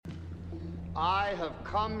I have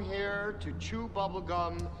come here to chew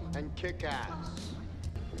bubblegum and kick ass.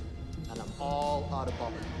 And I'm all out of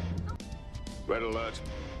bubblegum. Red alert.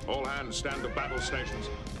 All hands stand to battle stations.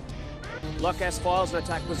 Lock S-files and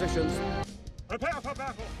attack positions. Prepare for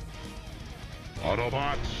battle.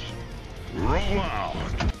 Autobots, roll out.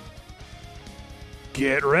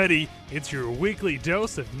 Get ready. It's your weekly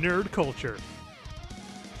dose of nerd culture.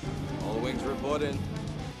 All wings report in.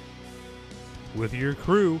 With your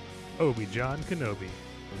crew, Obi-Wan Kenobi,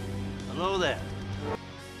 Hello there.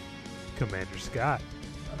 Commander Scott,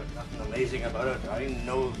 There's nothing amazing about it. I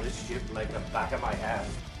know this ship like the back of my hand.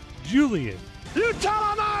 Julian, You tell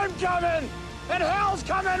them I'm coming! And hell's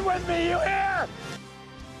coming with me, you hear?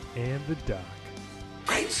 and the Doc.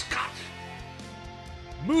 Great Scott!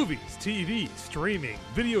 Movies, TV, streaming,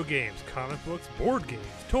 video games, comic books, board games,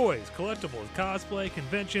 toys, collectibles, cosplay,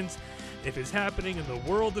 conventions. If it's happening in the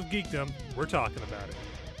world of geekdom, we're talking about it.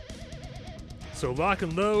 So lock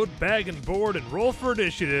and load, bag and board, and roll for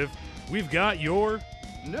initiative. We've got your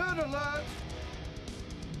Nerd alert!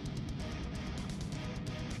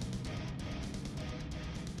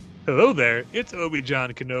 Hello there, it's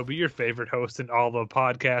Obi-Wan Kenobi, your favorite host in all of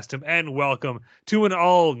podcastum, and welcome to an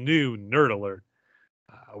all-new Nerd Alert.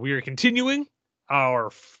 We are continuing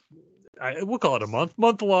our, we'll call it a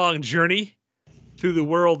month-long journey through the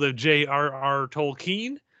world of J.R.R.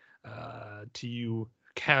 Tolkien. To you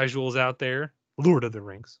casuals out there, Lord of the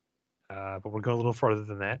Rings. But we're going a little farther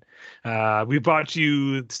than that. We brought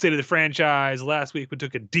you State of the Franchise. Last week we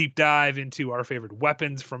took a deep dive into our favorite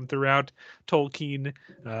weapons from throughout Tolkien,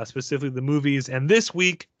 specifically the movies. And this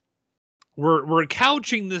week we're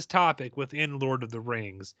couching this topic within Lord of the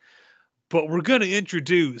Rings. But we're going to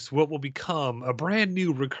introduce what will become a brand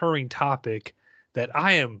new recurring topic that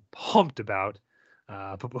I am pumped about.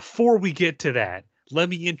 But before we get to that, let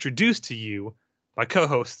me introduce to you my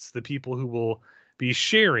co-hosts, the people who will be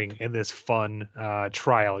sharing in this fun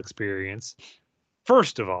trial experience.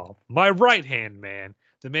 First of all, my right-hand man,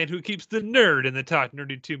 the man who keeps the nerd in the Talk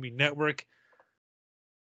Nerdy to Me network.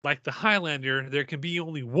 Like the Highlander, there can be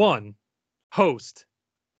only one host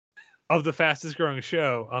of the fastest growing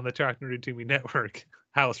show on the Talk Nerdy to Me network,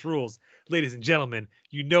 House Rules. Ladies and gentlemen,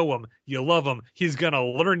 you know him, you love him. He's going to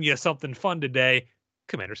learn you something fun today.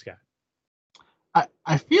 Commander Scott.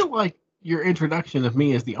 I feel like your introduction of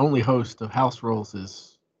me as the only host of House Rules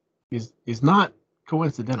is not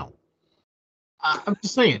coincidental. I'm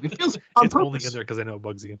just saying, it feels on it's purpose. only in there because I know it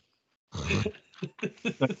bugs you.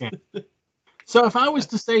 Okay. So if I was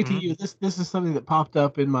to say to you, this is something that popped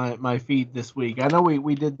up in my feed this week. I know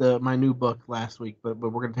we did my new book last week, but we're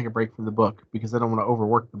going to take a break from the book because I don't want to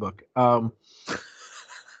overwork the book.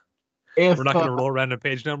 We're not going to roll a random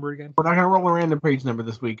page number again. We're not going to roll a random page number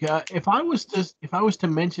this week. If I was to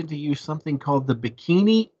mention to you something called the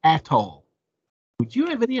Bikini Atoll, would you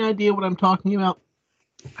have any idea what I'm talking about?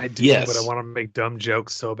 I do, but I want to make dumb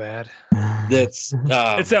jokes so bad. That's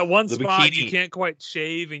it's that one the spot bikini. you can't quite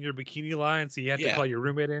shave in your bikini line, so you have to call your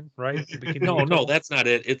roommate in, right? The bikini No, atoll. that's not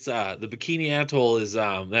it. It's the Bikini Atoll is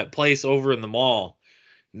that place over in the mall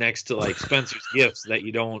next to like Spencer's Gifts that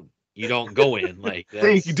you don't go in. Like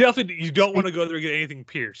that's, you don't want to go there and get anything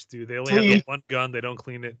pierced, dude. They only have the one gun. They don't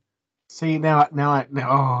clean it. See now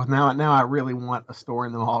I really want a store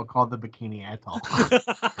in the mall called the Bikini Atoll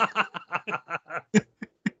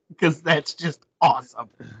because that's just awesome.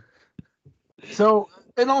 So,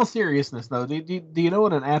 in all seriousness, though, do you know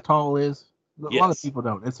what an atoll is? A lot of people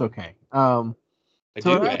don't. It's okay. I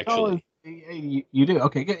do actually. You do?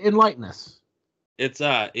 Okay, enlighten us. It's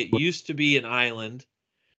it used to be an island,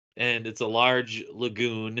 and it's a large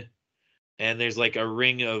lagoon, and there's like a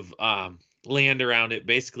ring of land around it.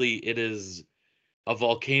 Basically, it is a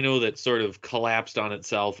volcano that sort of collapsed on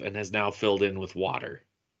itself and has now filled in with water.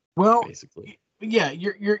 Well, basically, yeah,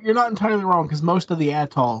 you're not entirely wrong because most of the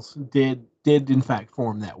atolls did in fact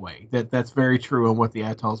form that way. That's very true on what the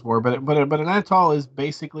atolls were. But an atoll is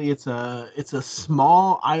basically it's a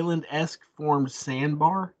small island-esque formed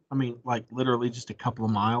sandbar. I mean, like literally just a couple of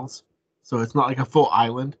miles. So it's not like a full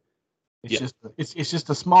island. It's just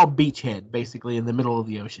a small beachhead basically in the middle of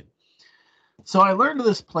the ocean. So I learned of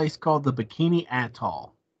this place called the Bikini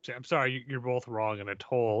Atoll. I'm sorry, you're both wrong. An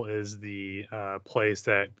atoll is the place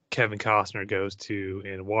that Kevin Costner goes to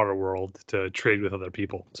in Waterworld to trade with other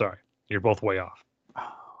people. Sorry, you're both way off.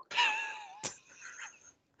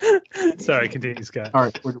 Sorry, continue, Scott. All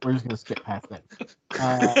right, we're just gonna skip past that.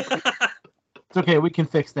 It's okay, we can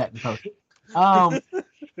fix that in post.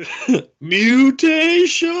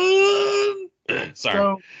 Mutation. Sorry.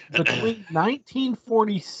 So between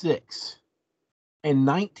 1946 and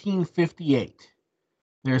 1958,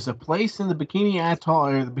 There's a place in the Bikini Atoll,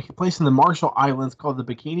 or the place in the Marshall Islands called the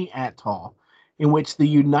Bikini Atoll, in which the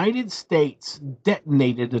United States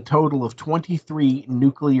detonated a total of 23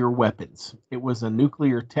 nuclear weapons. It was a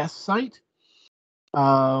nuclear test site.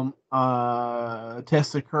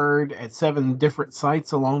 Tests occurred at 7 different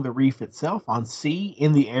sites along the reef itself, on sea,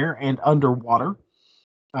 in the air, and underwater.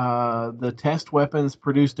 The test weapons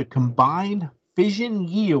produced a combined fission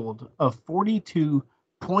yield of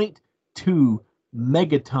 42.2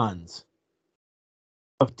 megatons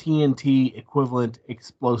of TNT equivalent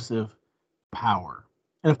explosive power.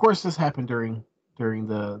 And of course, this happened during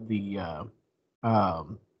the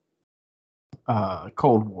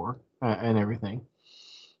Cold War and everything.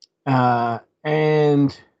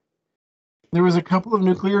 And there was a couple of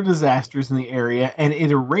nuclear disasters in the area, and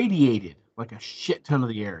it irradiated like a shit ton of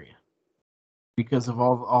the area because of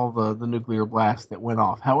all the nuclear blasts that went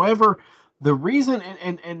off. However, the reason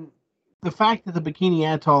and the fact that the Bikini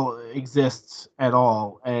Atoll exists at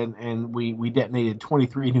all, and we detonated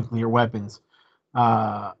 23 nuclear weapons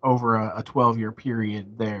over a 12-year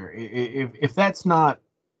period there. If that's not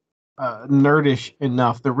nerdish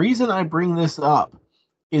enough, the reason I bring this up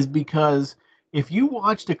is because if you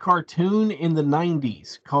watched a cartoon in the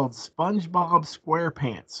 90s called SpongeBob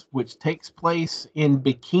SquarePants, which takes place in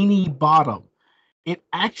Bikini Bottom, it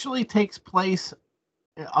actually takes place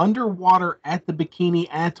underwater at the Bikini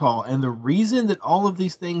Atoll. And the reason that all of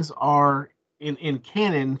these things are in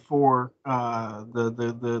canon for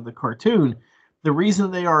the cartoon, the reason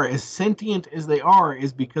they are as sentient as they are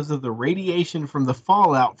is because of the radiation from the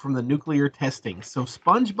fallout from the nuclear testing. So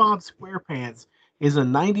SpongeBob SquarePants is a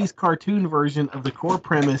 90s cartoon version of the core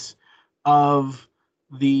premise of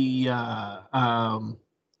the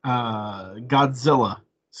Godzilla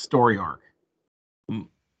story arc.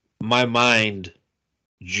 My mind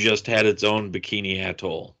just had its own Bikini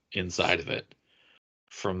Atoll inside of it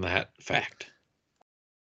from that fact.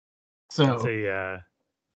 So it's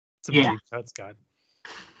a deep cut, Scott.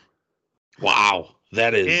 Wow,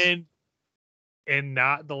 that is. And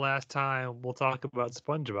not the last time we'll talk about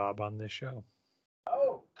SpongeBob on this show.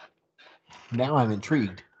 Oh, now I'm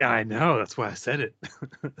intrigued. Yeah, I know. That's why I said it.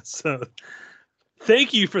 So,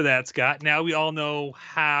 thank you for that, Scott. Now we all know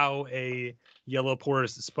how a yellow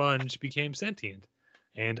porous sponge became sentient,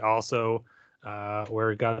 and also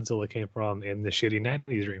where Godzilla came from in the shitty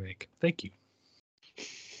 90s remake. Thank you.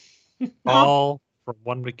 All from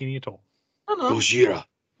one Bikini Atoll. Gojira.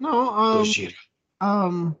 Gojira.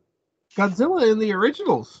 Godzilla in the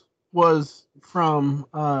originals was from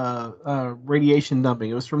radiation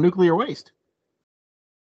dumping. It was from nuclear waste.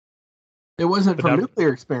 It wasn't from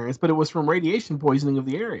nuclear experience, but it was from radiation poisoning of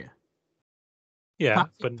the area. Yeah,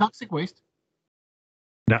 toxic waste.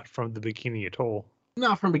 Not from the Bikini Atoll.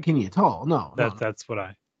 Not from Bikini Atoll. No. That's what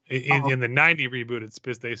I. In the 90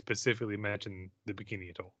 reboot, they specifically mentioned the Bikini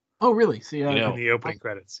Atoll. Oh, really? See, in the opening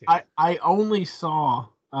credits. Yeah. I only saw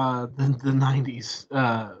the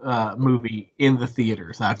 90s movie in the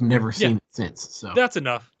theaters. I've never seen it since. So that's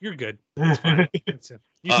enough. You're good. That's fine.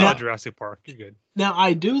 You saw Jurassic Park. You're good. Now,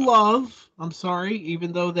 I do love, I'm sorry,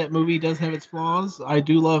 even though that movie does have its flaws, I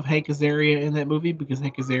do love Hank Azaria in that movie because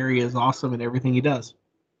Hank Azaria is awesome in everything he does.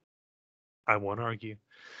 I won't argue.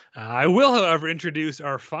 I will, however, introduce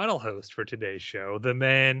our final host for today's show, the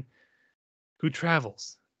man who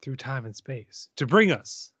travels through time and space to bring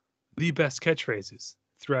us the best catchphrases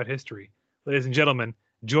throughout history. Ladies and gentlemen,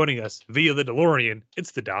 joining us via the DeLorean,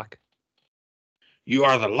 it's the Doc. You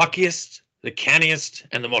are the luckiest, the canniest,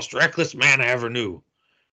 and the most reckless man I ever knew.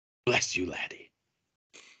 Bless you, laddie.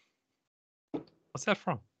 What's that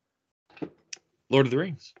from? Lord of the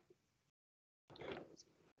Rings.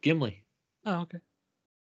 Gimli. Oh, okay.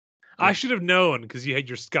 Yeah. I should have known because you had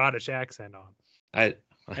your Scottish accent on.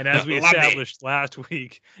 And as we established last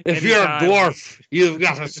week, if you're a dwarf, you've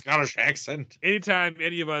got a Scottish accent. Anytime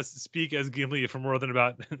any of us speak as Gimli for more than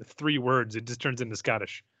about 3 words, it just turns into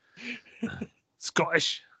Scottish.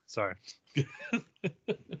 Scottish. Sorry.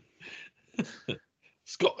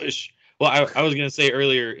 Scottish. Well, I was going to say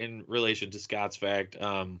earlier in relation to Scott's fact,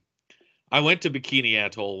 I went to Bikini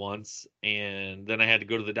Atoll once, and then I had to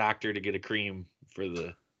go to the doctor to get a cream for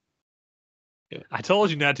the... Yeah. I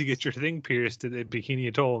told you not to get your thing pierced at the Bikini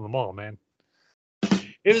Atoll in the mall, man.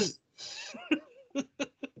 It was...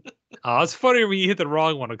 It's funnier when you hit the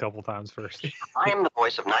wrong one a couple times first. I am the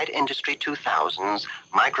voice of Night Industry 2000's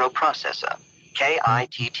microprocessor.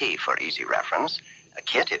 KITT for easy reference. A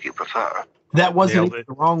kit if you prefer. That wasn't the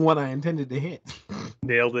wrong one I intended to hit.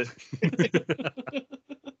 Nailed it.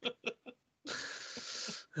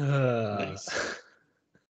 Nice.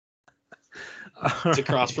 It's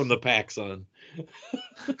across from the PAX on.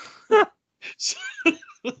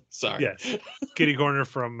 Sorry. Yes. Kitty Corner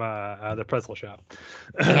from the pretzel shop.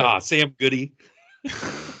 Sam Goody.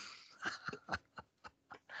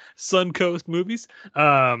 Suncoast movies.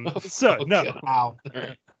 God. Wow.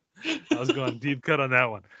 I was going deep cut on that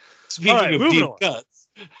one. Speaking right, of moving deep on. cuts,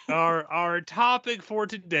 Our topic for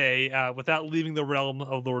today, without leaving the realm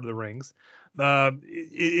of Lord of the Rings,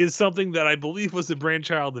 is something that I believe was the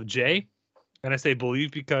brainchild of Jay. And I say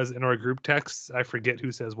believe because in our group texts, I forget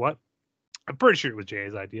who says what. I'm pretty sure it was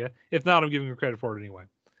Jay's idea. If not, I'm giving him credit for it anyway.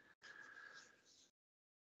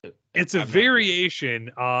 It's a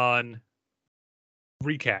variation on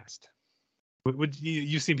recast.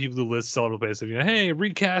 You've seen people who list several places of, hey,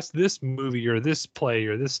 recast this movie or this play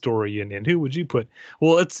or this story, and who would you put?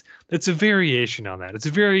 Well, it's a variation on that. It's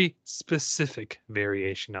a very specific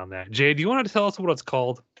variation on that. Jay, do you want to tell us what it's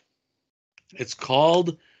called? it's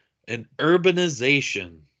called an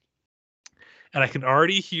urbanization. And I can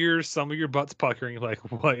already hear some of your butts puckering, like,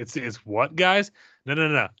 what? It's what, guys?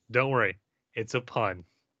 No. Don't worry. It's a pun.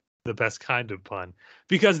 The best kind of pun.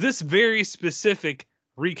 Because this very specific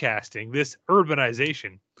recasting, this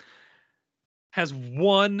urbanization, has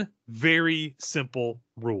one very simple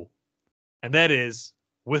rule. And that is,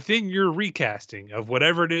 within your recasting of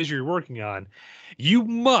whatever it is you're working on, you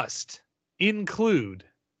must include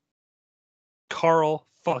Carl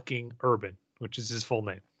fucking Urban, which is his full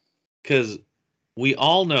name. Because we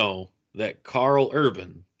all know that Carl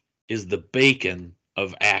Urban is the Bacon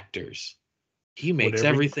of actors. He makes Whatever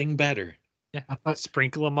everything better. Yeah,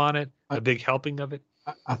 sprinkle him on it, a big helping of it.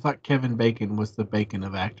 I thought Kevin Bacon was the Bacon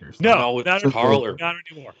of actors. No, it's not Carl anymore. Urban. Not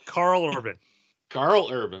anymore. Carl Urban. Carl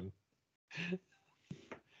Urban.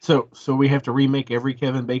 So we have to remake every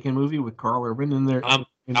Kevin Bacon movie with Carl Urban in there. I'm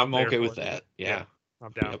there okay for with it. that. Yeah.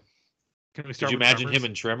 I'm down. Yep. Can we Could start you with imagine Tremors? him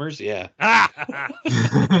in Tremors? Yeah.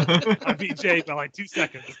 I beat Jay by like 2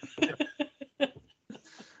 seconds.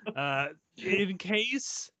 In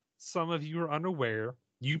case some of you are unaware,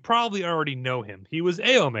 you probably already know him. He was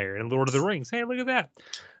Éomer in Lord of the Rings. Hey, look at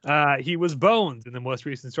that. He was Bones in the most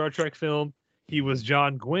recent Star Trek film. He was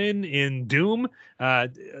John Gwynn in Doom,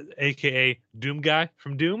 a.k.a. Doom Guy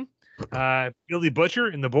from Doom. Billy Butcher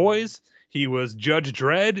in The Boys. He was Judge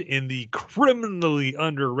Dredd in the criminally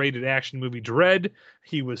underrated action movie Dredd.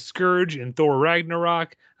 He was Scourge in Thor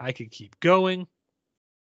Ragnarok. I could keep going.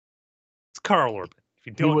 It's Carl Urban. If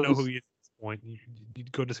you don't know who he is at this point, you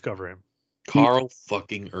go discover him. Carl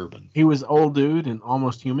fucking Urban. He was old dude and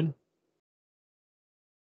Almost Human.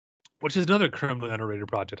 Which is another criminally underrated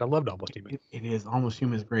project. I loved Almost Human. It is. Almost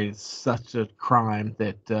Human is great. It's such a crime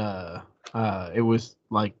that it was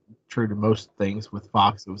like true to most things with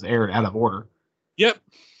Fox. It was aired out of order. Yep.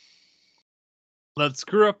 Let's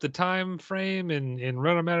screw up the time frame and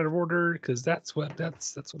run them out of order because that's what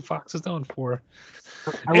Fox is known for.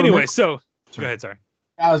 Anyway, go ahead. Sorry.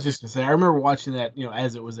 I was just gonna say, I remember watching that,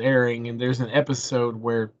 as it was airing, and there's an episode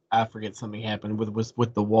where I forget something happened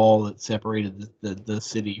with the wall that separated the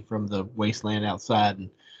city from the wasteland outside,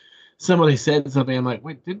 and somebody said something. I'm like,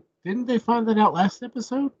 wait, didn't they find that out last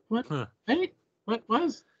episode? What? Huh. Hey, what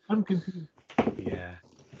was? I'm confused.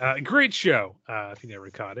 Yeah, great show. If you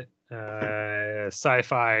never caught it,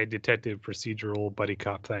 sci-fi detective procedural buddy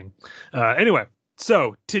cop thing. Anyway,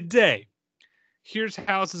 so today. Here's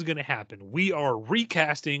how this is going to happen. We are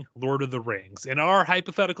recasting Lord of the Rings. In our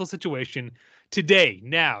hypothetical situation, today,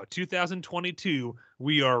 now, 2022,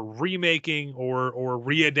 we are remaking or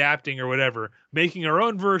readapting or whatever, making our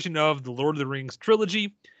own version of the Lord of the Rings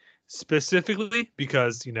trilogy, specifically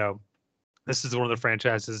because, this is one of the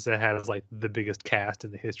franchises that has like the biggest cast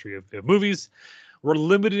in the history of movies. We're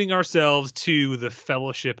limiting ourselves to the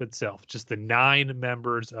Fellowship itself, just the 9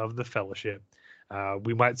 members of the Fellowship.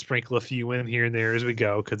 We might sprinkle a few in here and there as we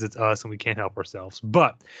go because it's us and we can't help ourselves.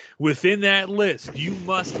 But within that list, you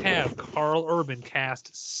must have Carl Urban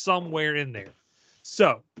cast somewhere in there.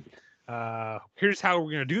 So here's how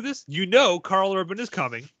we're going to do this. Carl Urban is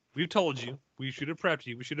coming. We've told you. We should have prepped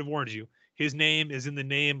you. We should have warned you. His name is in the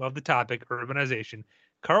name of the topic, urbanization.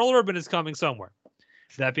 Carl Urban is coming somewhere.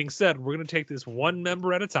 That being said, we're going to take this one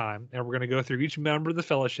member at a time, and we're going to go through each member of the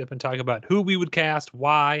Fellowship and talk about who we would cast,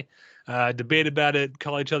 why, debate about it,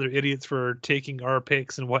 call each other idiots for taking our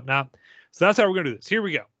picks and whatnot. So that's how we're going to do this. Here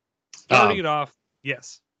we go. Starting it off.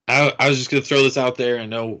 Yes. I was just going to throw this out there. I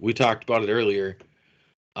know we talked about it earlier,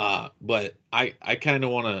 but I kind of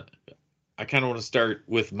want to start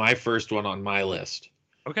with my first one on my list.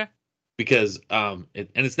 Okay. Because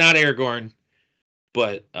it's not Aragorn,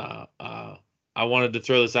 but I wanted to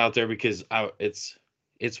throw this out there because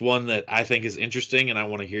it's one that I think is interesting, and I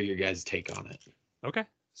want to hear your guys' take on it. Okay,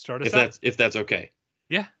 start us out. If that's okay.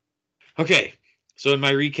 Yeah. Okay, so in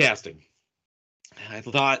my recasting, I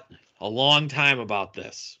thought a long time about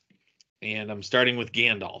this, and I'm starting with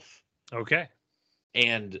Gandalf. Okay.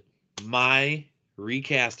 And my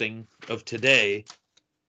recasting of today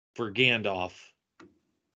for Gandalf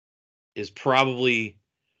is probably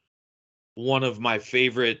one of my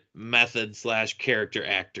favorite method / character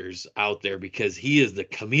actors out there because he is the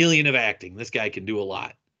chameleon of acting. This guy can do a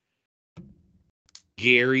lot.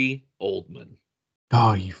 Gary Oldman.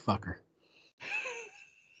 Oh, you fucker.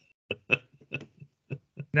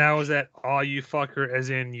 Now, is that all you fucker as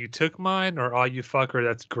in you took mine, or all you fucker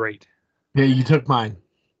that's great? Yeah, you took mine.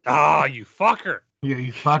 Ah, you fucker. Yeah,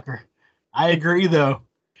 you fucker. I agree, though.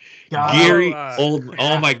 God. Gary Oh, Oldman.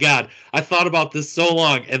 Oh my God. I thought about this so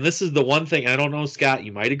long. And this is the one thing, I don't know, Scott,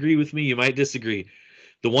 you might agree with me, you might disagree.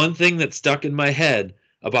 The one thing that stuck in my head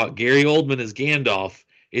about Gary Oldman as Gandalf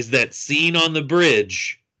is that scene on the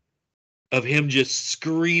bridge of him just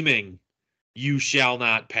screaming, "You shall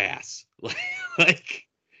not pass." Like,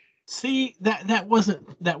 See, that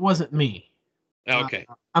wasn't me. okay.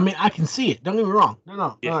 I mean, I can see it. Don't get me wrong.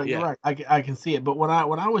 No, Yeah, you're yeah. right. I can see it. But when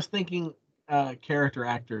I was thinking character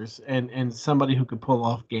actors and somebody who could pull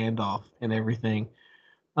off Gandalf and everything,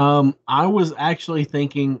 I was actually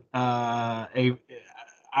thinking I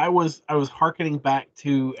was hearkening back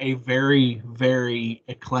to a very, very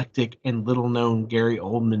eclectic and little known Gary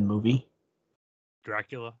Oldman movie.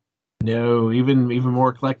 Dracula. No, even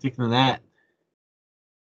more eclectic than that.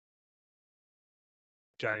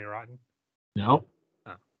 Johnny Rotten. No.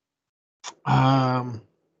 Oh.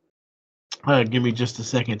 Give me just a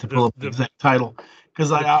second to pull up the the exact title because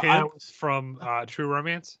The I pimp was from True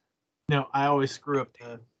Romance. no, I always screw up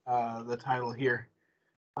the title here.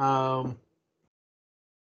 Yeah.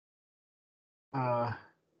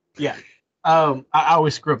 I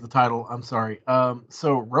always screw up the title. I'm sorry.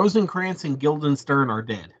 So Rosencrantz and Guildenstern Are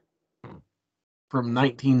Dead from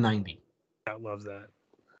 1990. I love that.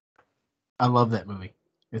 I love that movie.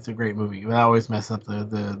 It's a great movie. I always mess up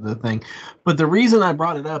the thing, but the reason I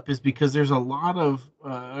brought it up is because there's a lot of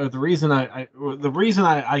the reason I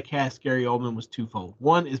cast Gary Oldman was twofold.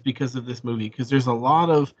 One is because of this movie, because there's a lot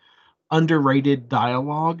of underrated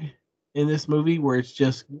dialogue in this movie where it's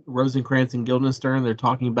just Rosencrantz and Guildenstern. They're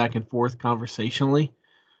talking back and forth conversationally,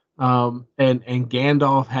 and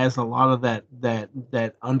Gandalf has a lot of that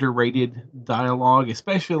underrated dialogue,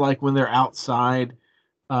 especially like when they're outside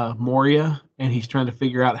Moria and he's trying to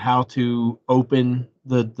figure out how to open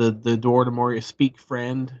the door to Moria, speak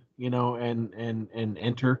friend, and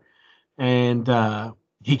enter, and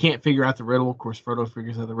he can't figure out the riddle. Of course, Frodo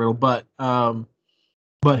figures out the riddle, but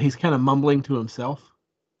he's kind of mumbling to himself.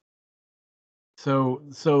 So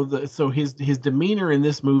his demeanor in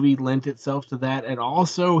this movie lent itself to that, and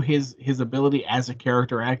also his ability as a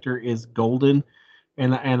character actor is golden,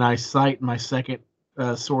 and I cite my second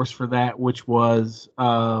source for that, which was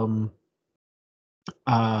the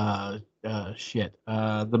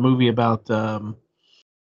movie about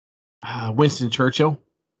Winston Churchill.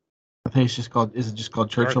 I think it's just called. Is it just called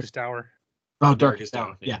Churchill? Darkest Hour. Oh, Darkest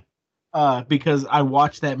Hour. Yeah. Because I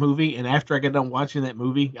watched that movie, and after I got done watching that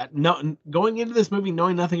movie, going into this movie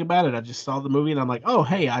knowing nothing about it, I just saw the movie and I'm like, oh,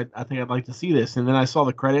 hey, I think I'd like to see this. And then I saw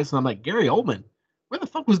the credits and I'm like, Gary Oldman? Where the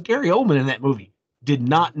fuck was Gary Oldman in that movie? Did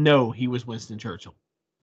not know he was Winston Churchill.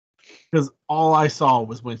 Because all I saw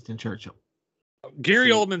was Winston Churchill. Gary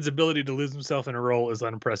Oldman's ability to lose himself in a role is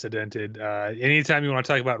unprecedented. Anytime you want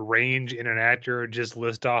to talk about range in an actor, just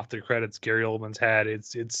list off the credits Gary Oldman's had.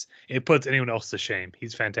 It puts anyone else to shame.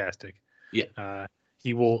 He's fantastic. Yeah.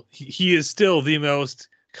 He is still the most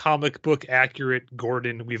comic book accurate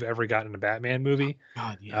Gordon we've ever gotten in a Batman movie.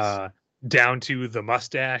 God, yes. Down to the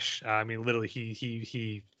mustache. I mean, literally,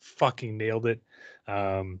 he fucking nailed it.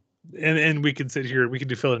 And we can sit here, we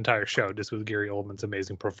can fill an entire show just with Gary Oldman's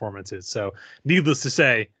amazing performances. So, needless to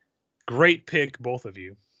say, great pick, both of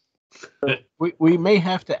you. We may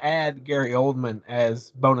have to add Gary Oldman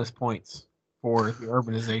as bonus points for the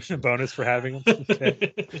urbanization. Bonus for having him.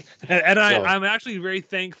 Okay. and I'm actually very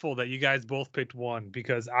thankful that you guys both picked one,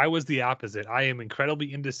 because I was the opposite. I am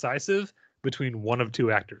incredibly indecisive between one of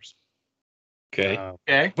two actors. Okay.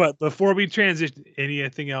 Okay. But before we transition,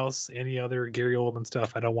 anything else, any other Gary Oldman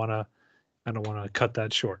stuff? I don't want to cut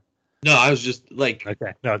that short. No, I was just like,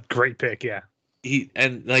 okay. No, great pick. Yeah.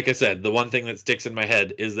 And like I said, the one thing that sticks in my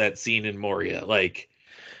head is that scene in Moria.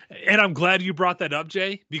 And I'm glad you brought that up,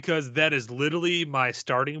 Jay, because that is literally my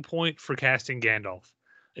starting point for casting Gandalf.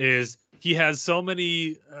 Is he has so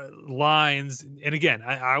many lines, and again,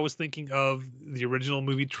 I was thinking of the original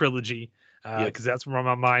movie trilogy. Because that's where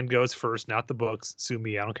my mind goes first, not the books. Sue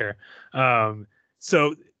me, I don't care.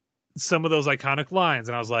 So some of those iconic lines,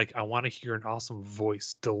 and I was like, I want to hear an awesome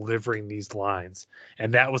voice delivering these lines.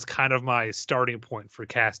 And that was kind of my starting point for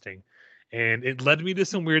casting. And it led me to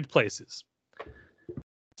some weird places.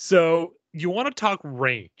 So you want to talk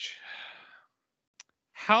range.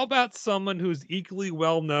 How about someone who's equally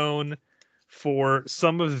well known for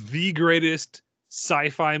some of the greatest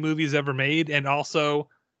sci-fi movies ever made, and also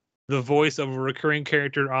the voice of a recurring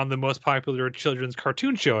character on the most popular children's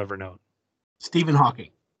cartoon show ever known? Stephen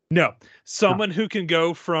Hawking. No, someone who can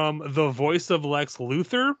go from the voice of Lex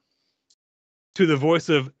Luthor to the voice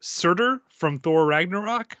of Surtur from Thor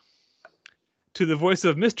Ragnarok to the voice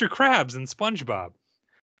of Mr. Krabs in SpongeBob.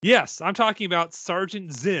 Yes, I'm talking about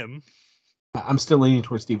Sergeant Zim. I'm still leaning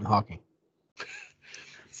towards Stephen Hawking.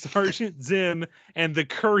 Sergeant Zim and the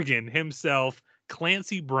Kurgan himself,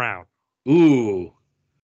 Clancy Brown. Ooh.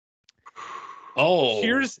 Oh.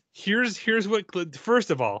 Here's what.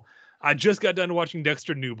 First of all, I just got done watching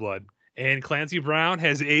Dexter New Blood, and Clancy Brown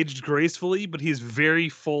has aged gracefully, but he's very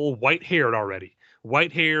full white haired already.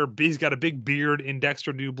 White hair, he's got a big beard in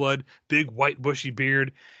Dexter New Blood, big white bushy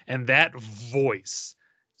beard, and that voice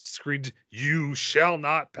screamed, "You shall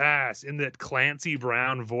not pass," in that Clancy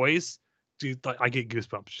Brown voice. Dude, I get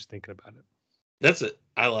goosebumps just thinking about it. That's it.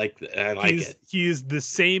 I like that. I like it. He's the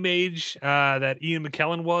same age that Ian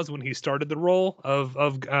McKellen was when he started the role of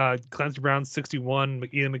Clancy Brown, 61.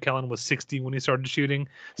 Ian McKellen was 60 when he started shooting.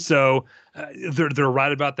 So they're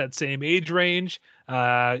right about that same age range.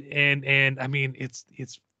 And I mean, it's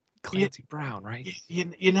Clancy Brown, right?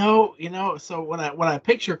 You know. So when I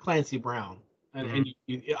picture Clancy Brown, and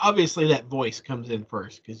you, obviously that voice comes in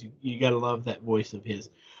first because you got to love that voice of his.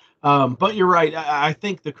 But you're right. I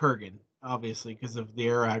think the Kurgan, obviously, because of the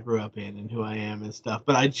era I grew up in and who I am and stuff.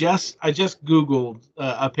 But I just Googled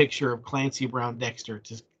a picture of Clancy Brown Dexter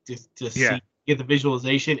to see, get the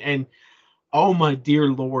visualization, and oh my dear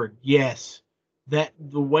Lord, yes, that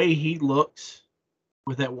the way he looks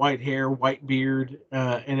with that white hair, white beard,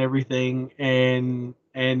 and everything, and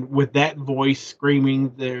with that voice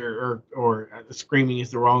screaming there, or screaming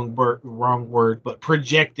is the wrong word, but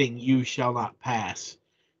projecting "You shall not pass,"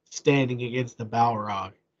 standing against the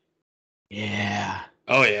Balrog. Yeah.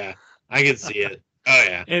 Oh yeah. I can see it. Oh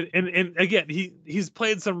yeah. And again, he's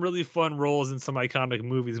played some really fun roles in some iconic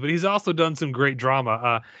movies, but he's also done some great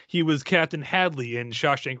drama. He was Captain Hadley in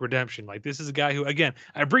Shawshank Redemption. Like, this is a guy who, again,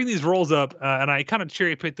 I bring these roles up and I kind of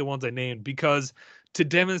cherry pick the ones I named because to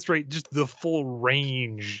demonstrate just the full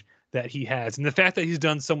range that he has, and the fact that he's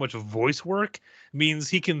done so much voice work means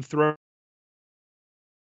he can throw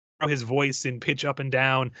his voice in pitch up and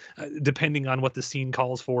down depending on what the scene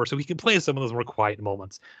calls for, so he can play some of those more quiet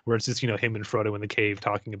moments where it's just, you know, him and Frodo in the cave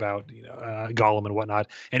talking about, you know, Gollum and whatnot,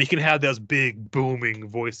 and he can have those big booming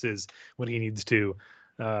voices when he needs to,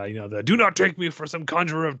 you know, the "do not take me for some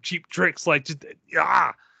conjurer of cheap tricks," like just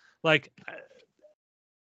like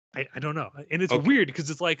I don't know, and it's weird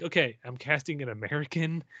because it's like, okay, I'm casting an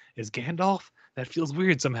American as Gandalf, that feels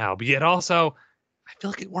weird somehow, but yet also I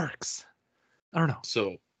feel like it works. I don't know.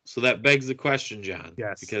 So that begs the question, John.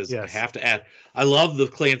 Yes. Because I have to add, I love the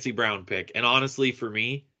Clancy Brown pick. And honestly, for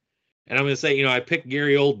me, and I'm going to say, you know, I picked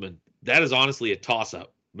Gary Oldman. That is honestly a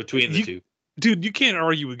toss-up between the two. Dude, you can't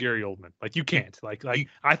argue with Gary Oldman. Like, you can't. Like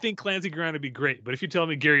I think Clancy Brown would be great. But if you tell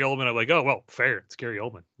me Gary Oldman, I'm like, oh, well, fair. It's Gary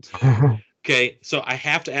Oldman. Okay, so I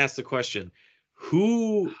have to ask the question.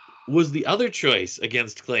 Who was the other choice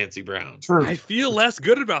against Clancy Brown? True. I feel less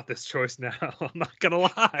good about this choice now. I'm not going to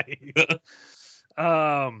lie.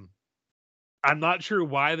 I'm not sure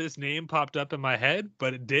why this name popped up in my head,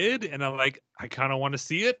 but it did, and I'm like, I kind of want to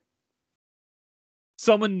see it.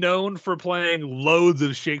 Someone known for playing loads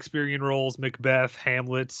of Shakespearean roles: Macbeth,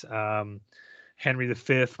 Hamlet, Henry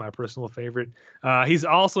V, my personal favorite. He's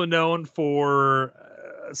also known for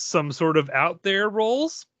some sort of out there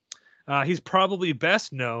roles. He's probably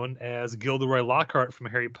best known as Gilderoy Lockhart from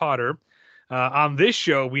Harry Potter. On this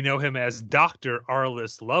show, we know him as Dr.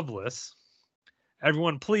 Arliss Lovelace.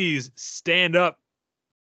 Everyone, please stand up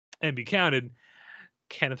and be counted.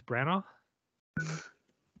 Kenneth Branagh.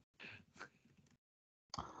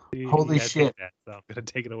 Holy shit. So I'm going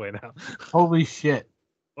to take it away now. Holy shit.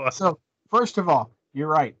 So, first of all, you're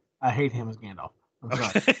right. I hate him as Gandalf. I'm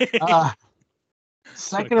sorry. Okay.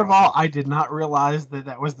 Second of all, I did not realize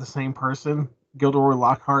that was the same person, Gilderoy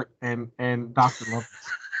Lockhart and Dr. Lovelace.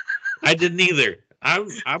 I didn't either. I'm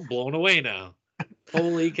blown away now.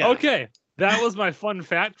 Holy cow. Okay. That was my fun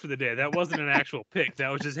fact for the day. That wasn't an actual pick. That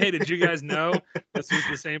was just, hey, did you guys know this was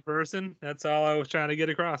the same person? That's all I was trying to get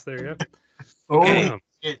across there. Yep. Oh,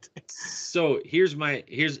 shit. So here's what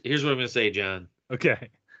I'm gonna say, John. Okay.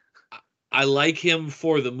 I like him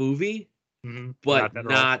for the movie, but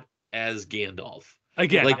as Gandalf.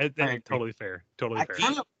 Again, Like, that's totally fair. Totally fair.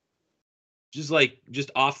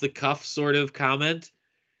 Just off the cuff sort of comment.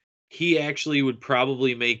 He actually would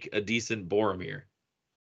probably make a decent Boromir.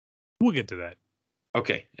 We'll get to that.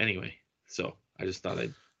 Okay. Anyway, so I just thought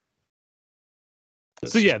I'd.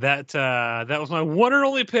 So yeah, that was my one and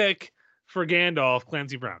only pick for Gandalf,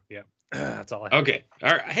 Clancy Brown. Yeah, that's all I have. Okay.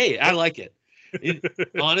 All right. Hey, I like it.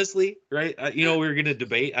 Honestly, right? We were gonna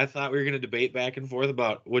debate. I thought we were gonna debate back and forth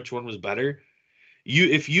about which one was better.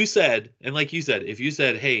 If you said,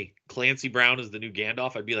 hey, Clancy Brown is the new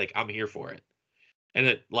Gandalf, I'd be like, I'm here for it.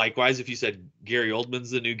 And likewise, if you said Gary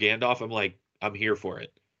Oldman's the new Gandalf, I'm like, I'm here for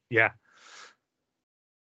it. Yeah.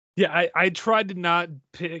 Yeah, I tried to not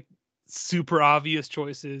pick super obvious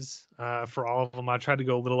choices for all of them. I tried to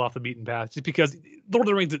go a little off the beaten path just because Lord of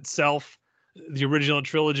the Rings itself, the original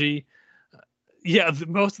trilogy,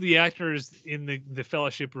 most of the actors in the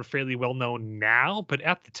Fellowship were fairly well known now, but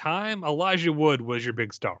at the time, Elijah Wood was your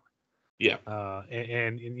big star. Yeah.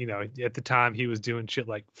 And at the time he was doing shit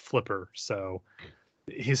like Flipper, so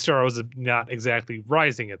his star was not exactly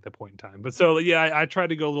rising at the point in time. But so yeah, I tried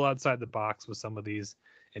to go a little outside the box with some of these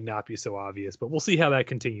and not be so obvious, but we'll see how that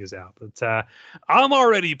continues out. But I'm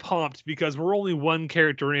already pumped because we're only one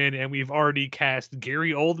character in and we've already cast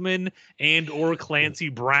Gary Oldman and or Clancy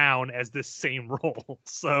Brown as the same role.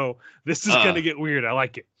 So this is going to get weird. I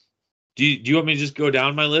like it. Do you want me to just go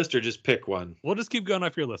down my list or just pick one? We'll just keep going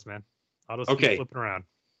off your list, man. I'll just keep flipping around.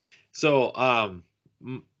 So, I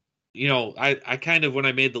kind of, when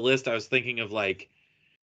I made the list, I was thinking of like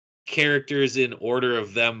characters in order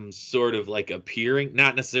of them sort of like appearing,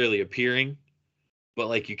 not necessarily appearing, but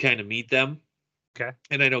like you kind of meet them. Okay.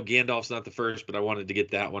 And I know Gandalf's not the first, but I wanted to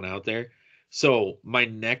get that one out there. So my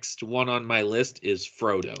next one on my list is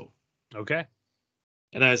Frodo. Okay.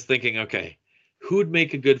 And I was thinking, okay, who would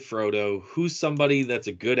make a good Frodo? Who's somebody that's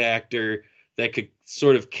a good actor that could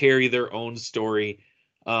sort of carry their own story?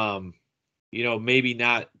 Maybe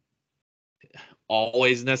not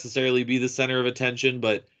always necessarily be the center of attention,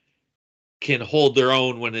 but can hold their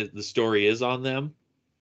own when the story is on them.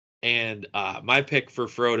 And my pick for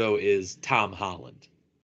Frodo is Tom Holland.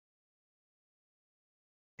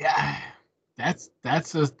 Yeah, that's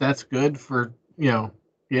good for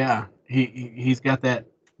Yeah, he's got that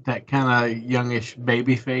kind of youngish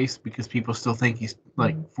baby face because people still think he's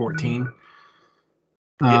like 14.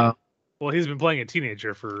 Well, he's been playing a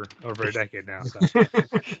teenager for over a decade now. So.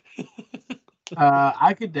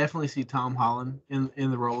 I could definitely see Tom Holland in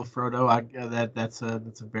the role of Frodo. That's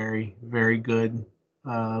a very, very good,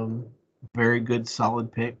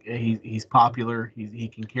 solid pick. He's popular. He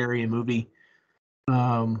can carry a movie.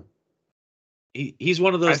 He's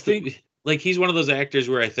one of those. He's one of those actors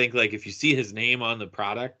where I think like if you see his name on the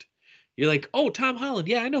product, you're like, oh, Tom Holland.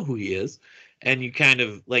 Yeah, I know who he is, and you kind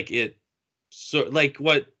of like it. So like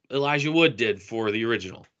what Elijah Wood did for the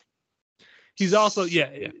original. He's also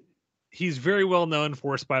he's very well known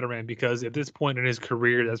for Spider-Man because at this point in his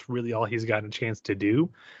career, that's really all he's gotten a chance to do.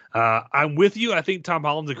 I'm with you. I think Tom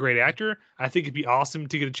Holland's a great actor. I think it'd be awesome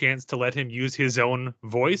to get a chance to let him use his own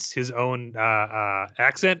voice, his own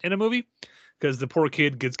accent in a movie, because the poor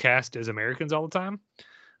kid gets cast as Americans all the time.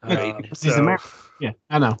 He's American. Yeah,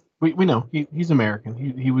 I know. We know he's American.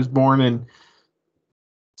 He was born in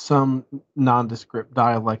some nondescript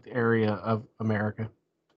dialect area of America.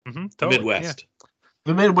 Mm-hmm, totally, Midwest. Yeah.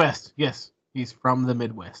 The Midwest, yes. He's from the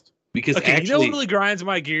Midwest. Because you know what really grinds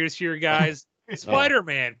my gears here, guys?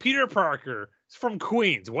 Spider-Man, Peter Parker, is from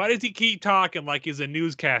Queens. Why does he keep talking like he's a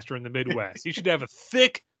newscaster in the Midwest? He should have a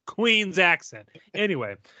thick Queens accent.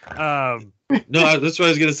 Anyway. No, that's what I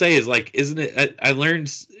was going to say is like, isn't it? I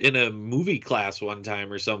learned in a movie class one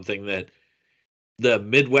time or something that the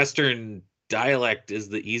Midwestern dialect is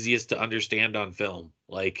the easiest to understand on film.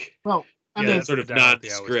 Like, well, I mean, sort of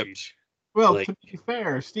nondescript. Well, to be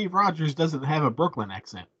fair, Steve Rogers doesn't have a Brooklyn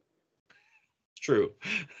accent. It's true.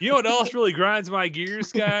 You know what else really grinds my gears,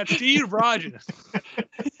 Scott? Steve Rogers.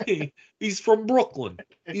 He's from Brooklyn.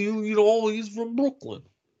 He's from Brooklyn.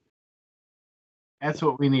 That's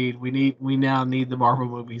what we need. We now need the Marvel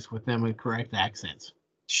movies with them with correct accents.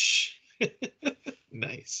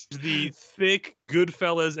 Nice. The thick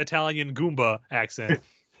Goodfellas Italian Goomba accent.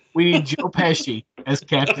 We need Joe Pesci as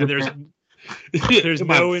Captain. There's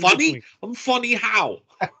no funny. I'm funny. How?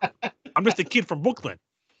 I'm just a kid from Brooklyn.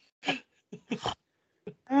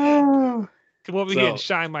 Oh. Come over here and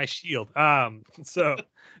shine my shield. I'm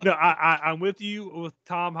with you with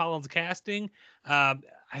Tom Holland's casting.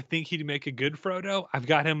 I think he'd make a good Frodo. I've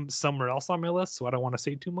got him somewhere else on my list, so I don't want to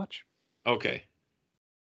say too much. Okay.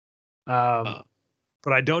 But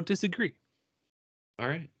I don't disagree. All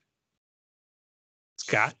right.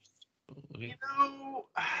 Scott? You know,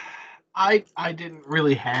 I didn't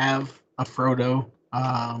really have a Frodo.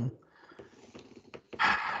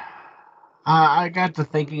 I got to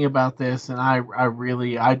thinking about this, and I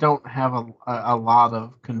don't have a lot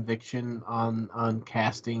of conviction on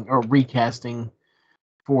casting or recasting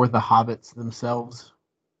for the hobbits themselves.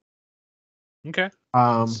 Okay.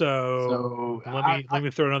 So let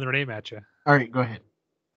me throw another name at you. All right, go ahead.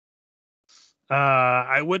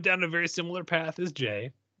 I went down a very similar path as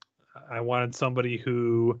Jay. I wanted somebody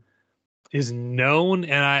who is known,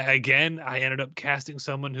 and I ended up casting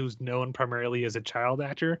someone who's known primarily as a child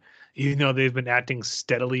actor, even though they've been acting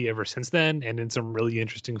steadily ever since then and in some really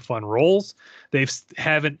interesting, fun roles. They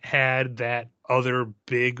haven't had that other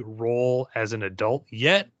big role as an adult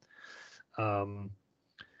yet. I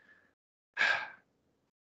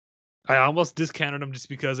almost discounted him just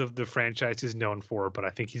because of the franchise he's known for, but I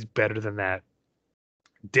think he's better than that.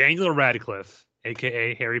 Daniel Radcliffe,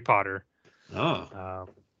 aka Harry Potter.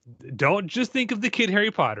 Don't just think of the kid Harry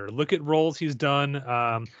Potter. Look at roles he's done,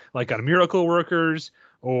 like on Miracle Workers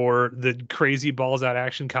or the crazy balls out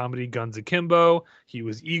action comedy Guns Akimbo. He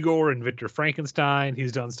was Igor in Victor Frankenstein.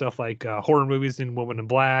 He's done stuff like horror movies in Woman in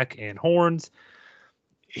Black and Horns.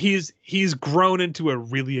 He's grown into a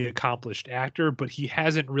really accomplished actor, but he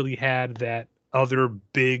hasn't really had that other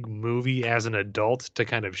big movie as an adult to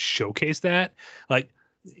kind of showcase that. Like,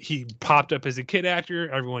 he popped up as a kid actor.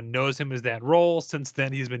 Everyone knows him as that role. Since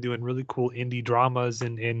then, he's been doing really cool indie dramas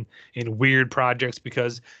and in weird projects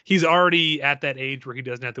because he's already at that age where he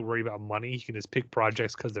doesn't have to worry about money. He can just pick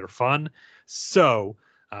projects because they're fun. So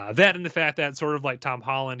that and the fact that, sort of like Tom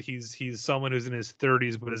Holland, he's someone who's in his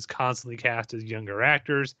 30s but is constantly cast as younger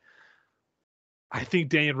actors. I think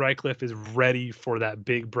Daniel Radcliffe is ready for that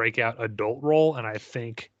big breakout adult role, and I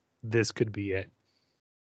think this could be it.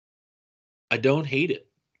 I don't hate it.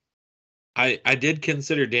 I did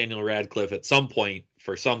consider Daniel Radcliffe at some point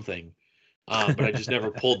for something, but I just never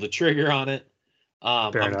pulled the trigger on it.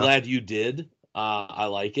 I'm glad you did. I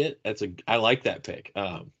like it. I like that pick.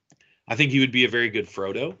 I think he would be a very good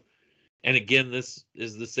Frodo. And again, this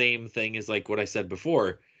is the same thing as like what I said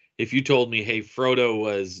before. If you told me, hey, Frodo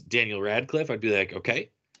was Daniel Radcliffe, I'd be like, okay.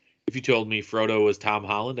 If you told me Frodo was Tom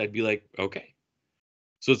Holland, I'd be like, okay.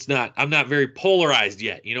 So I'm not very polarized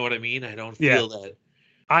yet. You know what I mean? I don't feel that.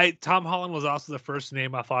 Tom Holland was also the first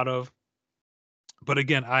name I thought of. But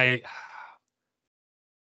again, I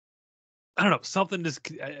don't know. Something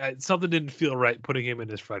didn't feel right putting him in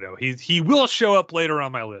as Frodo. He will show up later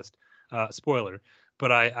on my list. Spoiler.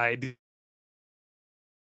 But I didn't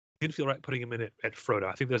feel right putting him in at Frodo.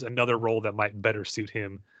 I think there's another role that might better suit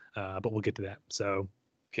him. But we'll get to that. So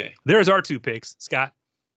okay. There's our two picks. Scott,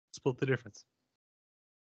 split the difference.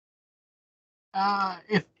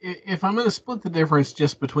 If I'm going to split the difference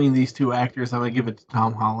just between these two actors, I'm going to give it to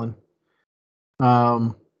Tom Holland.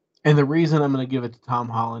 And the reason I'm going to give it to Tom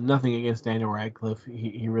Holland, nothing against Daniel Radcliffe,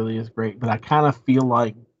 he really is great, but I kind of feel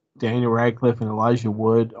like Daniel Radcliffe and Elijah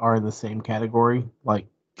Wood are in the same category. Like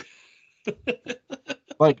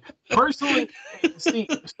personally, see,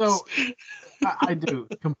 so I do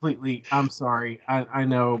completely. I'm sorry. I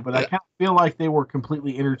know, but I kind of feel like they were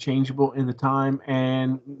completely interchangeable in the time.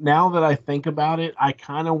 And now that I think about it, I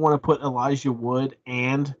kind of want to put Elijah Wood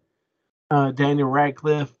and Daniel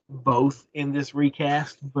Radcliffe both in this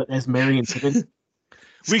recast, but as Merry and Pippin.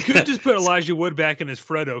 We could just put Elijah Wood back in as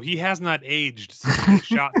Frodo. He has not aged since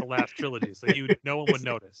he shot the last trilogy, so no one would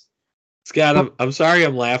notice. Scott, I'm sorry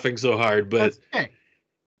I'm laughing so hard, but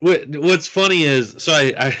what's funny is, so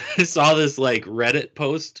I saw this like Reddit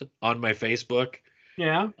post on my Facebook.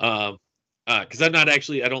 Yeah. Because I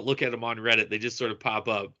don't look at them on Reddit. They just sort of pop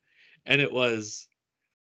up, and it was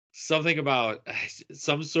something about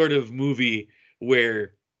some sort of movie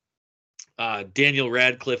where Daniel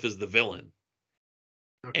Radcliffe is the villain.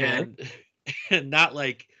 Okay. And not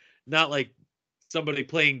like somebody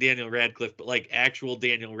playing Daniel Radcliffe, but like actual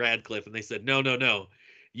Daniel Radcliffe. And they said, no,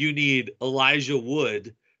 you need Elijah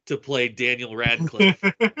Wood to play Daniel Radcliffe.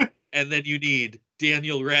 And then you need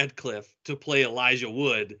Daniel Radcliffe to play Elijah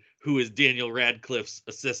Wood, who is Daniel Radcliffe's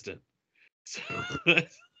assistant. So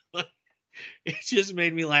it just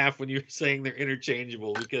made me laugh when you were saying they're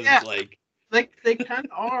interchangeable, because it's like they kind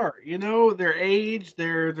of are, their age,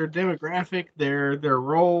 their demographic, their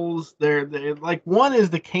roles, they're like, one is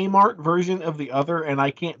the Kmart version of the other, and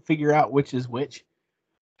I can't figure out which is which.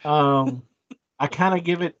 I kind of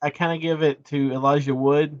give it to Elijah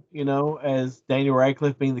Wood, as Daniel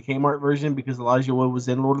Radcliffe being the Kmart version, because Elijah Wood was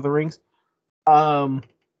in Lord of the Rings.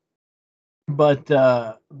 But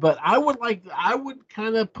I would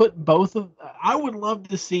kind of put I would love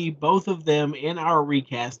to see both of them in our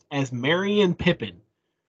recast as Merry and Pippin.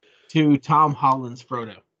 to Tom Holland's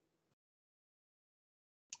Frodo.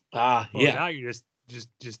 Well, Yeah. now you're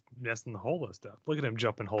just messing the whole of stuff. Look at him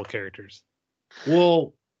jumping whole characters.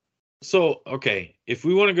 Well, so okay, if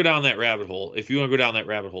we want to go down that rabbit hole,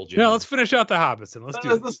 Jim. Yeah, let's finish out the Hobbits and Let's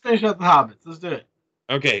finish up the Hobbits. Let's do it.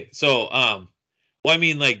 Okay, so well, I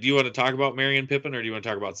mean, like, do you want to talk about Merry and Pippin, or do you want to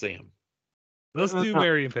talk about Sam? Let's do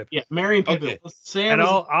Merry and Pippin. Yeah, Merry and Pippin. Okay. Sam. And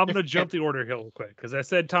I'm going to jump the order here real quick because I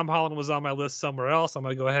said Tom Holland was on my list somewhere else. I'm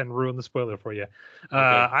going to go ahead and ruin the spoiler for you.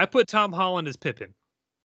 I put Tom Holland as Pippin.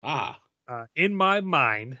 In my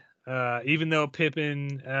mind, even though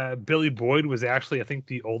Pippin, Billy Boyd was actually, I think,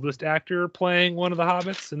 the oldest actor playing one of the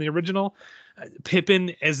Hobbits in the original.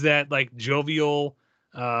 Pippin is that like jovial,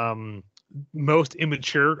 most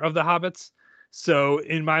immature of the Hobbits. So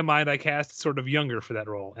in my mind, I cast sort of younger for that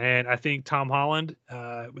role. And I think Tom Holland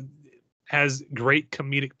has great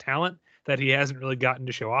comedic talent that he hasn't really gotten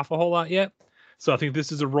to show off a whole lot yet. So I think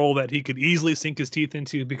this is a role that he could easily sink his teeth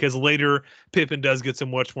into because later Pippin does get some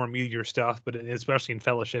much more meatier stuff, but especially in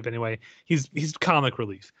Fellowship anyway, he's comic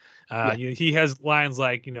relief. He has lines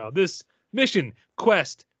like, this mission,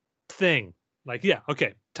 quest, thing. Like, yeah,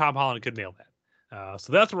 okay, Tom Holland could nail that.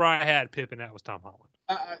 So that's where I had Pippin. That was Tom Holland.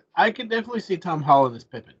 I could definitely see Tom Holland as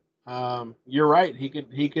Pippin. You're right. He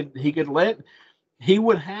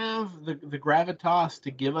would have the gravitas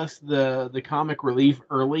to give us the comic relief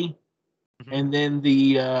early, and then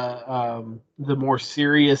the more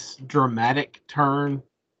serious, dramatic turn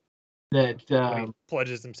that when he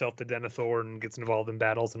pledges himself to Denethor and gets involved in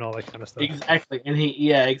battles and all that kind of stuff. Exactly, and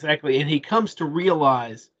he comes to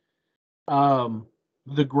realize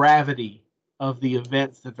the gravity of the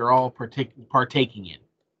events that they're all partaking in.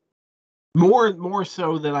 More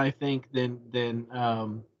so than I think than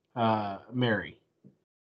Mary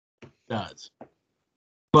does.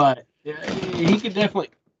 But he could definitely.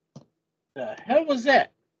 The hell was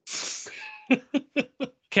that?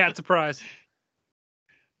 Cat surprise.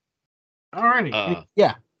 Alrighty.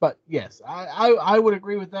 Yeah, but yes, I would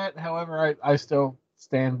agree with that. However, I still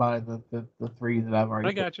stand by the three that I've already.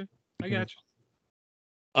 I got you.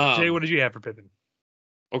 Jay, what did you have for Pippin?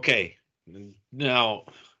 Okay, now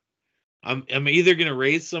I'm either gonna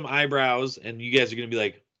raise some eyebrows and you guys are gonna be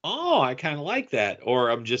like, "Oh, I kind of like that," or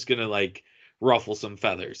I'm just gonna like ruffle some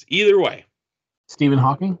feathers. Either way, Stephen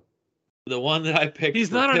Hawking. The one that I picked.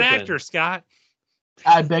 He's not an actor, Scott.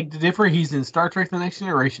 I beg to differ. He's in Star Trek: The Next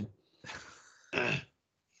Generation.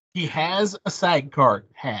 He has a SAG card.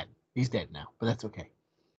 He's dead now, but that's okay.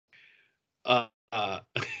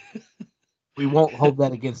 We won't hold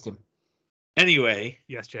that against him. Anyway,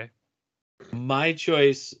 yes, Jay. My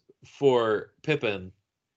choice for Pippin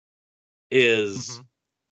is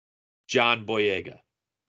John Boyega.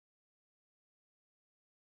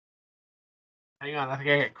 Hang on, I think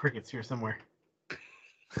I got crickets here somewhere.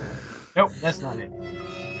 Nope, that's not it.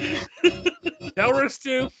 That works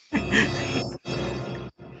too. A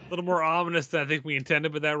little more ominous than I think we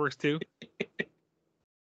intended, but that works too.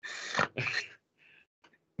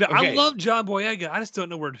 Now, okay. I love John Boyega. I just don't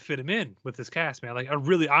know where to fit him in with this cast, man. Like, I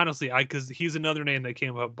really, honestly, because he's another name that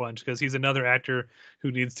came up a bunch because he's another actor who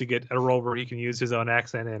needs to get a role where he can use his own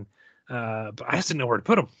accent in. But I just didn't know where to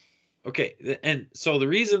put him. Okay, and so the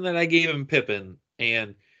reason that I gave him Pippin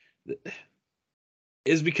is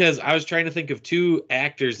because I was trying to think of two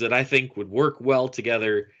actors that I think would work well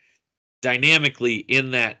together dynamically in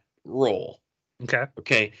that role.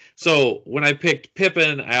 Okay. So when I picked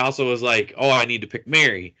Pippin, I also was like, oh, I need to pick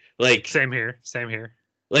Mary. Like, same here.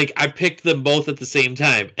 Like, I picked them both at the same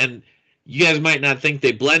time. And you guys might not think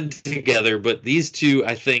they blend together, but these two,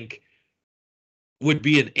 I think, would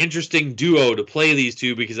be an interesting duo to play these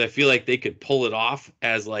two because I feel like they could pull it off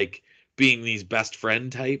as, like, being these best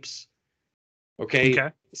friend types. Okay.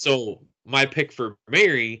 So my pick for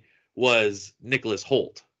Mary was Nicholas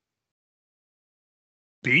Hoult.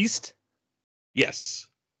 Beast? Yes.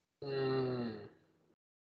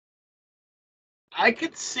 I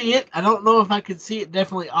could see it. I don't know if I could see it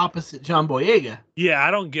definitely opposite John Boyega. Yeah,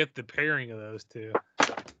 I don't get the pairing of those two.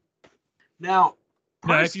 Now,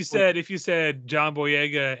 if you said John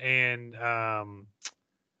Boyega and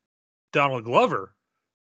Donald Glover,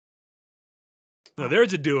 no,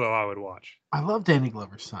 there's a duo I would watch. I love Danny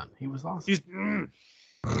Glover's son. He was awesome. He's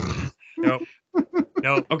nope.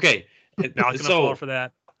 Okay, not gonna fall for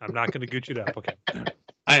that. I'm not going to gooch it up. Okay.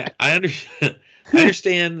 I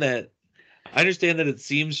understand that it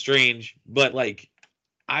seems strange, but like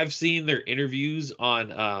I've seen their interviews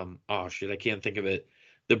on I can't think of it.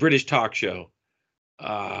 The British talk show.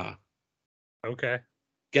 Okay.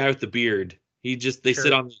 Guy with the beard. They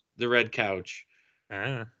sit on the red couch.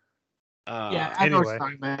 Yeah, I know what Anyway. you're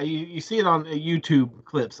talking about. You see it on YouTube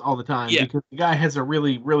clips all the time Yeah. because the guy has a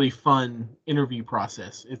really, really fun interview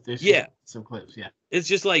process. It's Yeah. just some clips, yeah. It's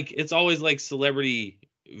just like it's always like celebrity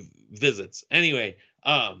visits. Anyway,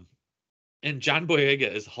 and John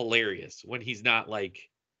Boyega is hilarious when he's not like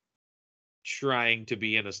trying to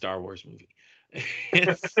be in a Star Wars movie.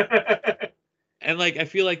 And like I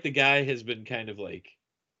feel like the guy has been kind of like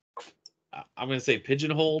I'm gonna say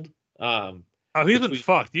pigeonholed. Oh, he's been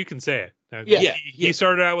fucked. You can say it. Yeah. He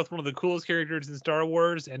started out with one of the coolest characters in Star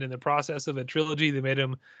Wars, and in the process of a trilogy, they made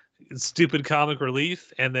him stupid comic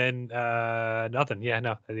relief, and then nothing. Yeah,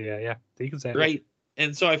 no, yeah. You can say it. Right.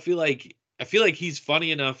 And so I feel like he's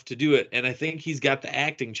funny enough to do it, and I think he's got the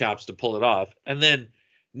acting chops to pull it off. And then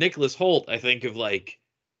Nicholas Hoult, I think of like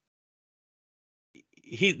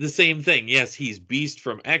he the same thing. Yes, he's Beast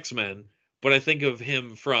from X-Men, but I think of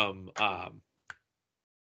him from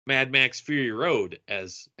Mad Max Fury Road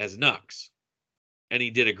as Nux, and he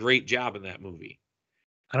did a great job in that movie.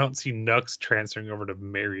 I don't see Nux transferring over to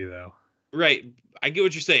Mary though. Right, I get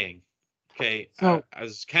what you're saying. Okay, So- I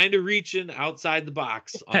was kind of reaching outside the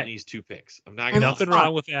box on Hey. these two picks. I'm not And gonna Nothing fine.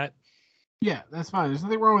 wrong with that. Yeah, that's fine. There's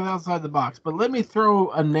nothing wrong with outside the box. But let me throw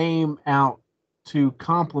a name out to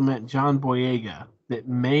compliment John Boyega that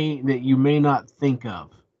you may not think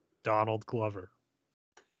of. Donald Glover.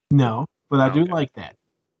 No, but I do Okay. like that.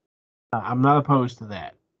 I'm not opposed to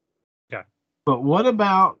that. Okay. But what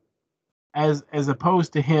about as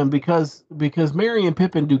opposed to him because Merry and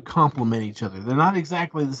Pippin do complement each other. They're not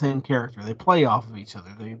exactly the same character. They play off of each other.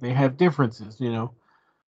 They have differences, you know.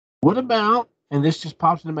 What about, and this just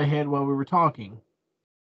popped into my head while we were talking,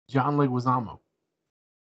 John Leguizamo,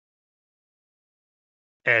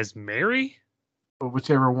 As Mary? or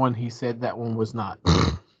whichever one he said that one was not.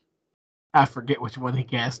 I forget which one he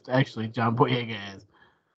cast. Actually, John Boyega as.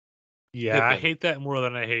 Yeah, I Pippin. hate that more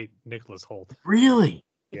than I hate Nicholas Hoult. Really?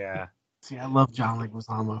 Yeah. See, I love John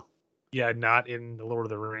Leguizamo, Yeah, not in The Lord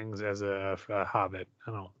of the Rings as a Hobbit.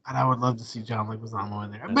 I don't. and I would love to see John Leguizamo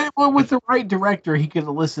in there. But well, with the right director, he could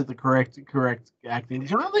elicit the correct acting.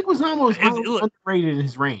 John Leguizamo is highly Look. underrated in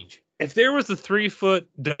his range. If there was a 3-foot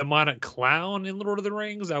demonic clown in Lord of the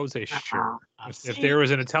Rings, I would say sure. If there was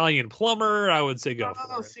an Italian plumber, I would say go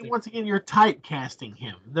for it. See, once again, you're typecasting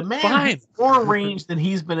him. The man Fine. has more range than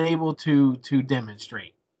he's been able to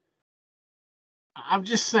demonstrate. I'm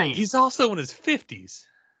just saying. He's also in his 50s.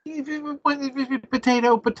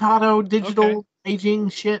 Potato, digital aging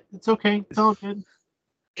shit. It's okay. It's all good.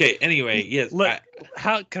 Okay. Anyway, yes.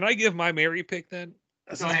 How can I give my Mary pick then?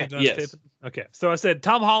 Go ahead. Yes. Pippin? Okay, so I said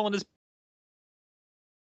Tom Holland is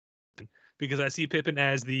because I see Pippin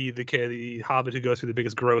as the Hobbit who goes through the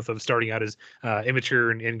biggest growth of starting out as immature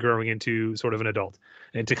and growing into sort of an adult.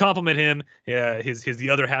 And to compliment him, his the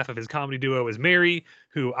other half of his comedy duo is Mary,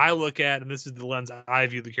 who I look at, and this is the lens I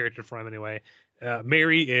view the character from anyway.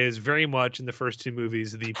 Mary is very much in the first two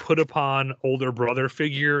movies the put upon older brother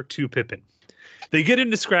figure to Pippin. They get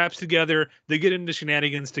into scraps together. They get into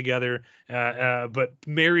shenanigans together. But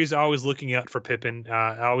Mary's always looking out for Pippin,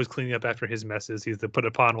 always cleaning up after his messes. He's the put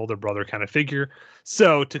upon older brother kind of figure.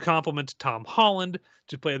 So to compliment Tom Holland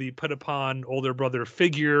to play the put upon older brother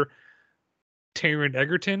figure, Taron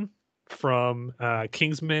Egerton from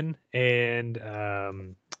Kingsman and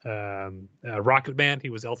Rocket Man. He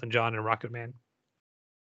was Elton John in Rocket Man.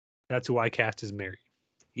 That's who I cast as Mary.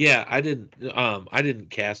 Yeah, I didn't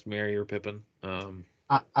cast Mary or Pippin.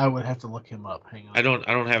 I would have to look him up. Hang on. I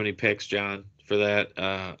don't have any picks, John, for that.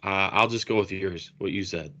 I'll just go with yours, what you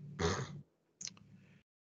said.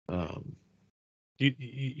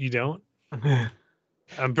 You don't?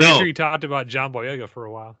 I'm pretty sure you talked about John Boyega for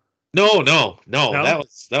a while. No. That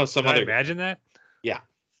was some Did I other. imagine that? Yeah.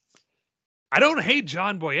 I don't hate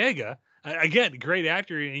John Boyega. Again, great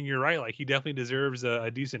actor, and you're right. Like he definitely deserves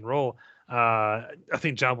a decent role. I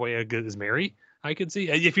think John Boyega is Mary. I could see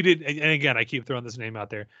if you did. And again, I keep throwing this name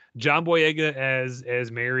out there: John Boyega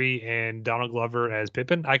as Mary and Donald Glover as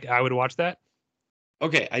Pippin. I would watch that.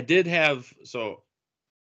 Okay, I did have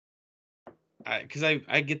because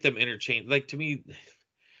I get them interchanged. Like to me,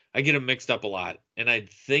 I get them mixed up a lot, and I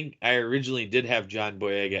think I originally did have John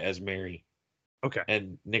Boyega as Mary. Okay.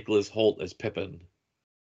 And Nicholas Hoult as Pippin.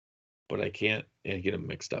 But I can't get them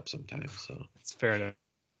mixed up sometimes. So it's fair enough.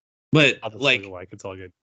 But like it's all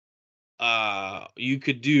good. You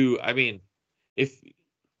could do. I mean, if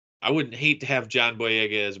I wouldn't hate to have John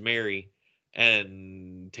Boyega as Mary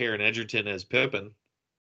and Taron Egerton as Pippin.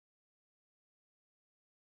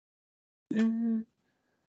 I don't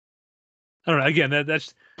know. Again,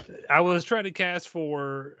 that's I was trying to cast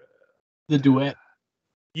for the duet.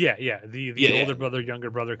 Yeah, the Yeah, older brother, younger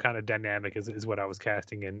brother kind of dynamic is what I was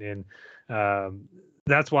casting, and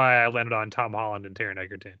that's why I landed on Tom Holland and Taron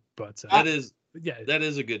Egerton. But that is yeah,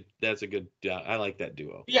 a good I like that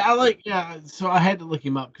duo. Yeah, so I had to look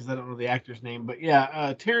him up because I don't know the actor's name, but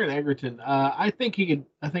yeah, Taron Egerton. I think he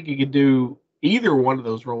could do either one of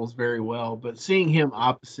those roles very well. But seeing him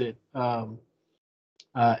opposite FN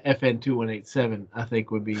 2187, I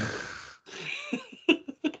think would be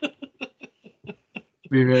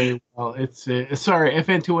very well. It's sorry,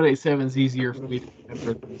 FN 2187 is easier for me to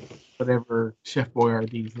remember than whatever Chef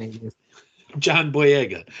Boyardee's name is. John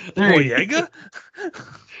Boyega. Boyega?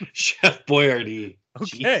 Chef Boyardee.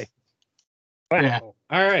 Okay. Jeez. Yeah. Wow.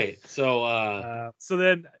 All right. So So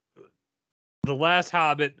then the last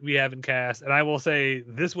Hobbit we haven't cast, and I will say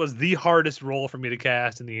this was the hardest role for me to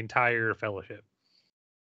cast in the entire Fellowship.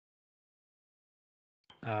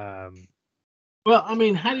 Well, I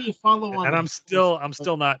mean, how do you follow on? And I'm still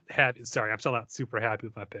not happy. Sorry, I'm still not super happy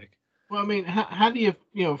with my pick. Well, I mean, how do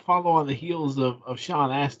you follow on the heels of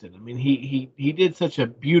Sean Astin? I mean, he did such a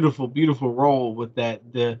beautiful role with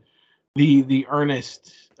that the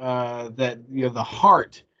earnest that the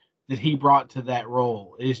heart that he brought to that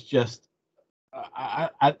role is just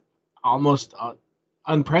I almost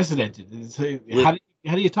unprecedented. How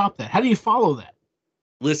do you top that? How do you follow that?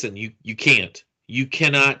 listen, you can't. You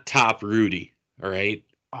cannot top Rudy. All right,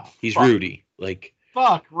 he's fuck. Rudy. Like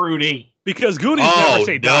Fuck Rudy. Because Goonies never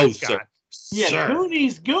say die, sir. Scott. Yeah, Sir.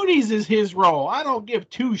 Goonies is his role. I don't give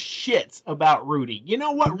two shits about Rudy. You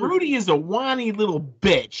know what? Rudy is a whiny little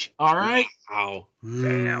bitch. All right. Wow.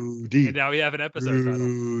 Damn. Rudy. And now we have an episode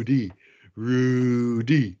title.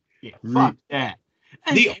 Rudy. Yeah, fuck that.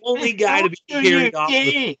 The only guy to be carried off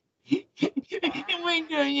the...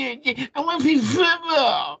 I want to be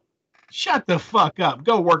football. Shut the fuck up.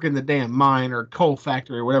 Go work in the damn mine or coal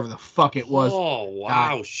factory or whatever the fuck it was. Oh,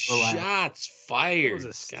 wow. God, Shots It fired. was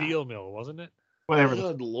a steel mill, wasn't it? Whatever.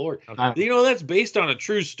 Good Lord. Okay. You know, that's based on a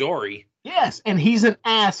true story. Yes, and he's an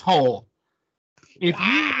asshole. If Wow.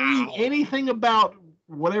 you read anything about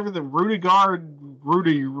whatever the Rudiger,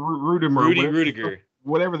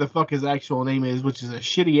 whatever the fuck his actual name is, which is a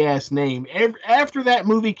shitty ass name. After that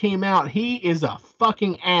movie came out, he is a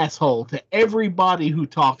fucking asshole to everybody who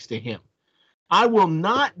talks to him. I will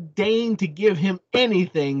not deign to give him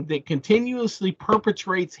anything that continuously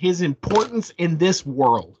perpetrates his importance in this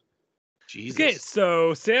world. Jesus. Okay,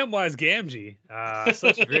 so Samwise Gamgee,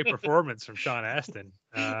 such a great performance from Sean Astin.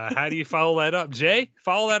 How do you follow that up, Jay?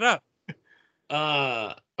 Follow that up.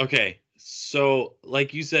 Okay. So,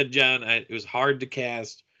 like you said, John, it was hard to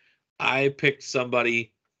cast. I picked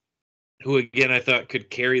somebody who, again, I thought could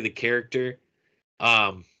carry the character.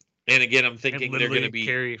 And again, I'm thinking they're going to be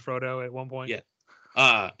carry Frodo at one point.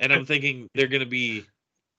 Yeah. And I'm thinking they're going to be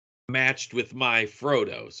matched with my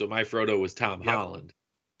Frodo. So my Frodo was Tom Holland.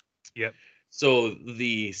 Yep. So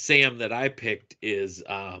the Sam that I picked is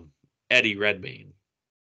Eddie Redmayne.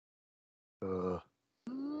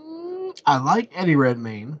 I like Eddie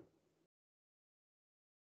Redmayne.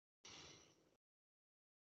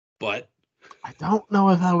 But I don't know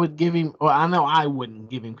if I would give him. Well, I know I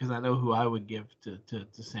wouldn't give him because I know who I would give to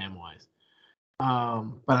Samwise.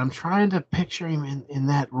 But I'm trying to picture him in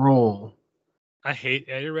that role. I hate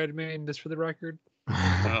Eddie Redmayne, just for the record.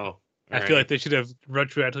 oh, I feel like they should have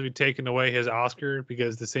retroactively taken away his Oscar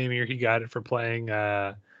because the same year he got it for playing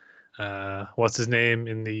what's his name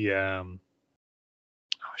in the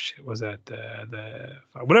was that the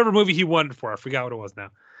whatever movie he won it for? I forgot what it was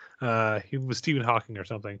now. He was Stephen Hawking or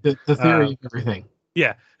something. The theory of everything.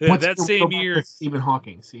 Yeah, that same year. Stephen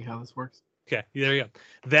Hawking. See how this works? Okay, there you go.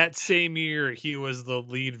 That same year, he was the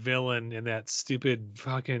lead villain in that stupid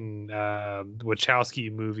fucking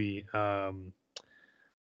Wachowski movie. The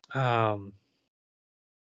one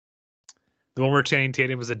where Channing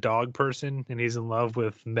Tatum was a dog person and he's in love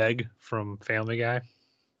with Meg from Family Guy.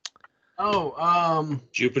 Oh,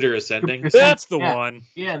 Jupiter Ascending. That's the one.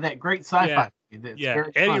 Yeah, that great sci-fi. Yeah,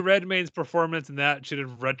 Eddie Redmayne's performance in that should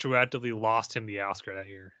have retroactively lost him the Oscar that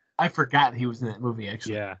year. I forgot he was in that movie,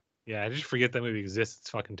 actually. Yeah, I just forget that movie exists. It's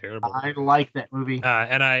fucking terrible. I like that movie.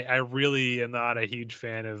 And I really am not a huge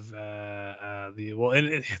fan of and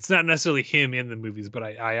it's not necessarily him in the movies, but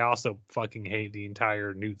I also fucking hate the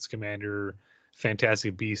entire Newt Scamander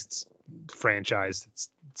Fantastic Beasts franchise.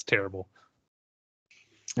 It's terrible.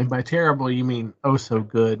 And by terrible, you mean oh so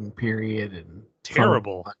good and period and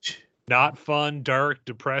terrible. Not fun, dark,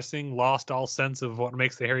 depressing, lost all sense of what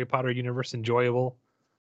makes the Harry Potter universe enjoyable.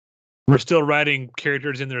 We're still writing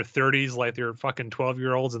characters in their 30s like they're fucking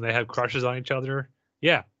 12-year-olds and they have crushes on each other.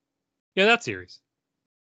 Yeah, that series.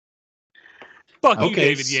 Fuck you,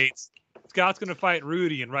 David Yates. Scott's gonna fight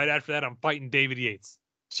Rudy, and right after that, I'm fighting David Yates.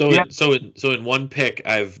 So in one pick,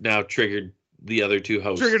 I've now triggered the other two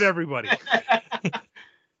hosts. Triggered everybody.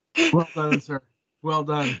 Well done, sir. Well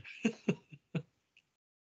done.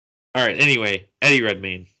 All right. Anyway, Eddie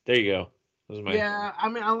Redmayne. There you go. Yeah, I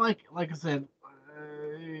mean, I like I said,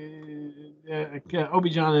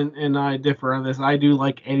 Obi-John and I differ on this. I do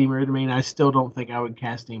like Eddie Redmayne. I still don't think I would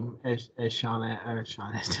cast him as Sean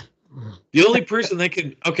Astin. The only person that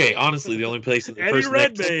can, honestly, the only place in the Eddie person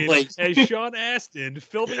that can Redmayne play as Sean Astin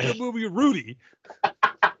filming the movie Rudy.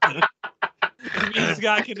 It means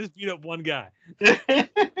Scott can just beat up one guy.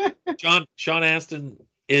 Sean Astin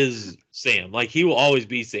is Sam. Like, he will always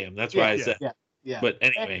be Sam. That's why I said. Yeah. But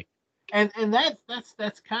anyway. And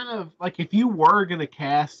that's kind of like if you were gonna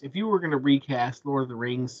recast Lord of the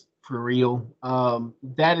Rings for real,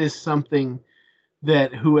 that is something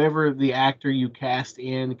that whoever the actor you cast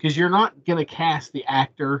in, because you're not gonna cast the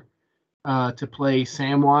actor to play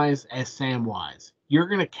Samwise as Samwise. You're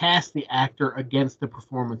gonna cast the actor against the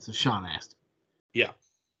performance of Sean Astin. Yeah.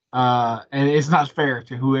 And it's not fair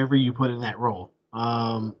to whoever you put in that role.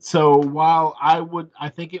 So while I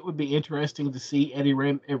think it would be interesting to see Eddie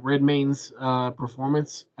Redmayne's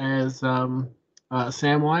performance as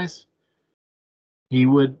Samwise. He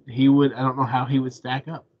would. I don't know how he would stack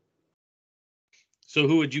up. So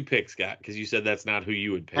who would you pick, Scott? Because you said that's not who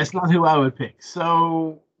you would pick. That's not who I would pick.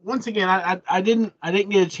 So once again, I didn't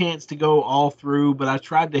get a chance to go all through, but I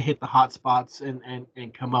tried to hit the hot spots and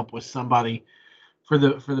come up with somebody for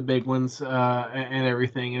the big ones and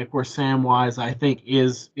everything. And of course, Samwise, I think,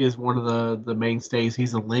 is one of the mainstays.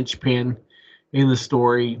 He's a linchpin in the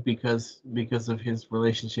story because of his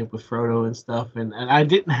relationship with Frodo and stuff. And I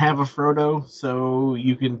didn't have a Frodo, so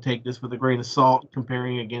you can take this with a grain of salt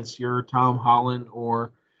comparing against your Tom Holland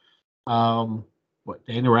or Daniel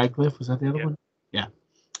Radcliffe, was that the other one? Yeah.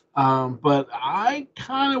 But I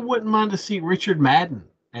kind of wouldn't mind to see Richard Madden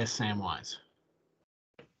as Samwise.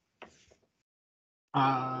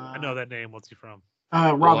 I know that name. What's he from?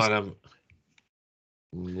 Rob. I'm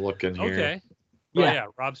looking here. Okay. Yeah,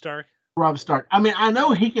 Rob Stark. Rob Stark. I mean, I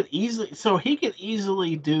know he could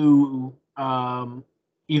easily do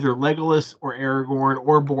either Legolas or Aragorn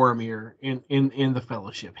or Boromir in the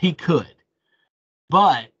Fellowship. He could,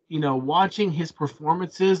 but watching his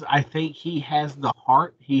performances, I think he has the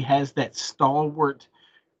heart. He has that stalwart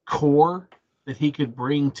core that he could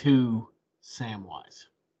bring to Samwise.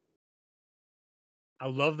 I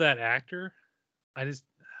love that actor. Again,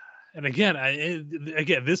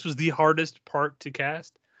 this was the hardest part to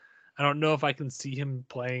cast. I don't know if I can see him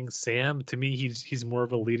playing Sam. To me, he's more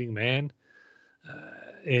of a leading man.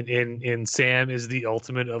 And Sam is the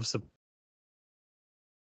ultimate of supporting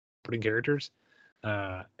characters.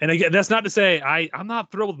 And again, that's not to say I'm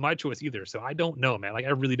not thrilled with my choice either. So I don't know, man. Like, I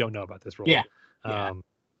really don't know about this role. Yeah. I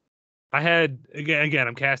had again,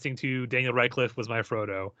 I'm casting to Daniel Radcliffe was my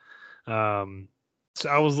Frodo. So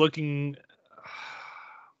I was looking.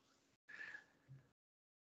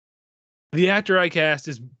 The actor I cast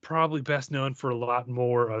is probably best known for a lot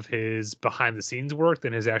more of his behind the scenes work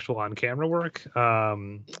than his actual on camera work.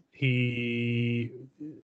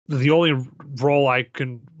 The only role I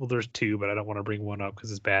can, there's two, but I don't want to bring one up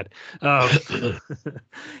because it's bad.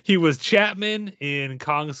 He was Chapman in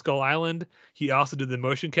Kong Skull Island. He also did the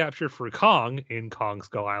motion capture for Kong in Kong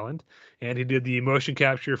Skull Island. And he did the motion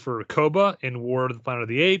capture for Koba in War of the Planet of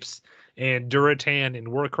the Apes. And Duratan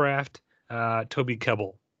in Warcraft. Toby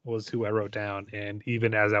Kebbell was who I wrote down. And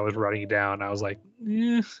even as I was writing it down, I was like,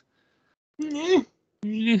 I'm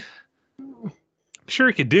sure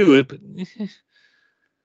he could do it, but...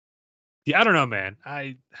 Yeah, I don't know, man.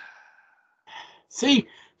 I see,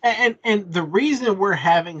 and the reason we're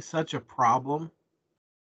having such a problem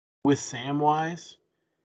with Samwise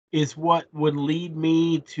is what would lead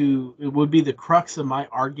me to, it would be the crux of my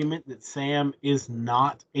argument that Sam is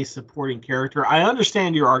not a supporting character. I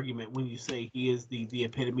understand your argument when you say he is the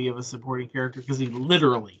epitome of a supporting character because he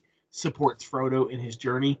literally supports Frodo in his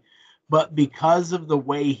journey. But because of the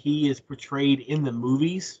way he is portrayed in the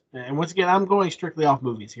movies, and once again, I'm going strictly off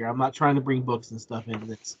movies here. I'm not trying to bring books and stuff into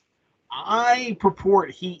this. I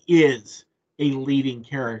purport he is a leading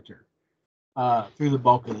character through the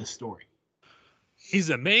bulk of this story. He's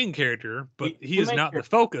a main character, but he is not the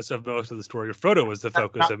focus of most of the story. Frodo is the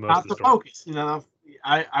focus of most of the story. Focus.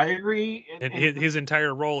 I agree. And his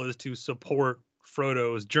entire role is to support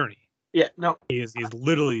Frodo's journey. Yeah, no. He's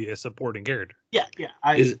literally a supporting character. Yeah.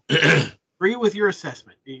 I agree with your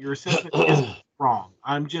assessment. Your assessment is wrong.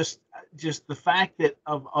 I'm just the fact that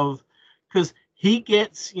of because he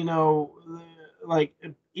gets, like,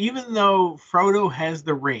 even though Frodo has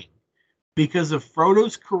the ring, because of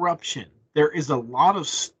Frodo's corruption, there is a lot of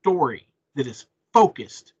story that is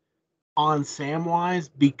focused on Samwise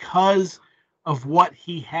because of what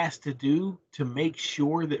he has to do to make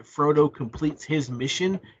sure that Frodo completes his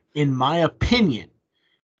mission. In my opinion,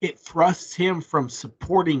 it thrusts him from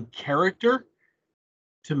supporting character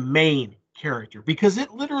to main character, because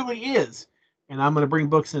it literally is. And I'm going to bring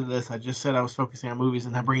books into this. I just said I was focusing on movies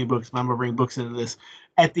and not bringing books, but I'm going to bring books into this.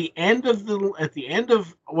 At the end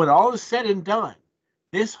of when all is said and done,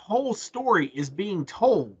 this whole story is being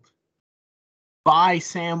told by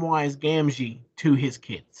Samwise Gamgee to his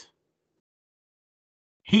kids.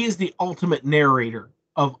 He is the ultimate narrator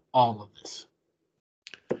of all of this.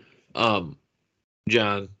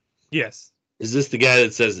 John. Yes. Is this the guy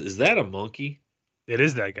that says, "Is that a monkey?" It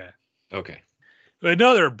is that guy. Okay.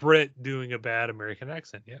 Another Brit doing a bad American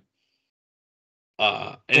accent. Yeah.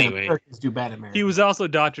 Anyway, Americans do bad American. He was also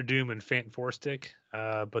Dr. Doom in Fant Four Stick,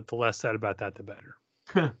 but the less said about that, the better.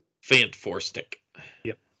 Fant Four Stick.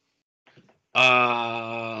 Yep.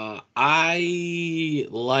 I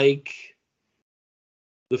like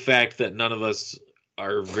the fact that none of us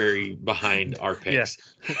are very behind our picks. Yes.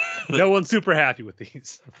 No one's super happy with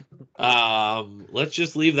these. Let's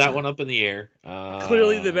just leave that one up in the air.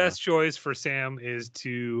 Clearly, the best choice for Sam is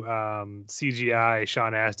to CGI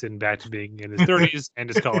Sean Astin back to being in his 30s and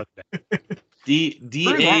just call it that.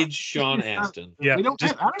 De-age Sean Astin. Yeah, we don't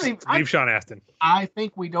just, have, I don't even, leave Sean Astin. I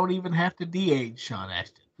think we don't even have to de-age Sean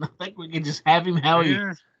Astin. I think we can just have him how he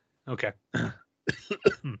is. Okay.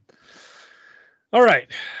 All right.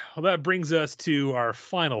 Well, that brings us to our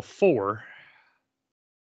final four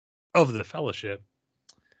of the Fellowship.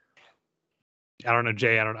 I don't know,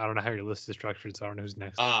 Jay. I don't know how your list is structured, so I don't know who's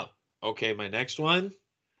next. Okay, my next one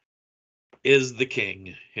is the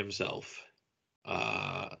king himself.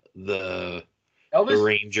 The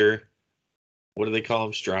ranger. What do they call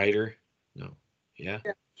him? Strider? No. Yeah.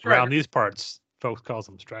 Around these parts, folks calls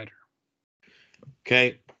him Strider.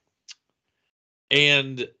 Okay.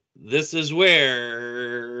 And this is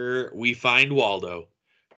where we find Waldo.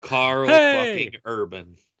 Carl fucking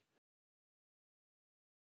Urban.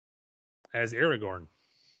 As Aragorn.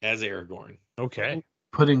 Okay.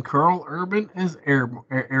 Putting Carl Urban as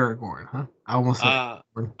Aragorn, huh? I almost said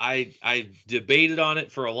I debated on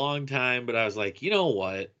it for a long time, but I was like, you know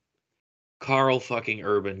what? Carl fucking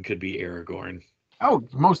Urban could be Aragorn. Oh,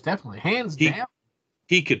 most definitely. Hands down.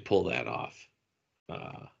 He could pull that off.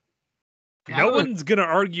 No one's going to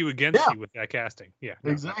argue against you with that casting. Yeah.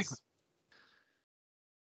 No, exactly.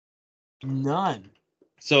 None.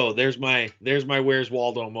 So there's my Where's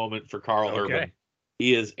Waldo moment for Carl Urban.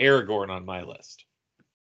 He is Aragorn on my list.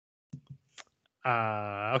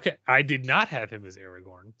 Okay. I did not have him as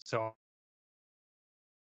Aragorn, so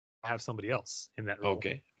I have somebody else in that role.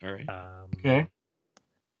 Okay. All right. Okay.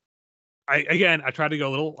 I tried to go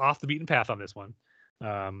a little off the beaten path on this one.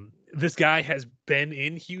 This guy has been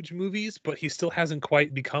in huge movies, but he still hasn't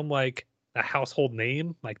quite become like a household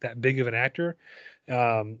name, like that big of an actor.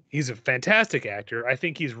 He's a fantastic actor. I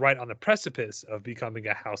think he's right on the precipice of becoming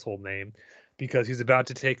a household name because he's about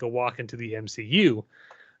to take a walk into the MCU.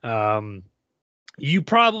 You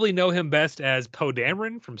probably know him best as Poe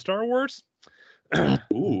Dameron from Star Wars.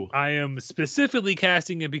 Ooh. I am specifically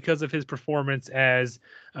casting him because of his performance as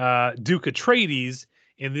Duke Atreides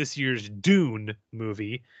in this year's Dune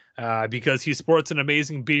movie, because he sports an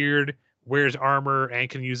amazing beard, wears armor, and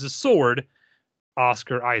can use a sword.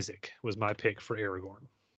 Oscar Isaac was my pick for Aragorn.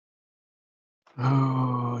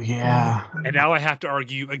 Oh, yeah. And now I have to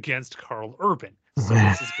argue against Carl Urban. So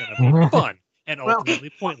this is going to be fun and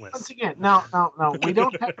ultimately pointless. Once again, no. We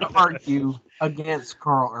don't have to argue against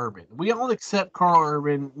Carl Urban. We all accept Carl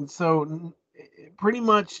Urban. So pretty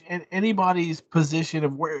much in anybody's position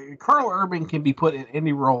of where Carl Urban can be put in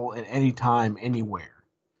any role at any time, anywhere.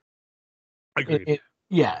 Agreed.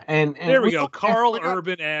 Yeah. And there we go. Carl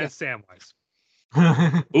Urban as Samwise.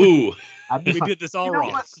 Ooh. We did this all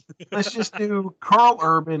wrong. Let's just do Carl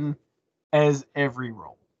Urban as every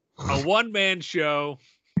role. A one-man show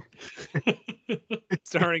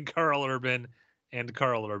starring Carl Urban and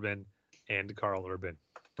Carl Urban and Carl Urban.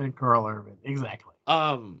 And Carl Urban, exactly.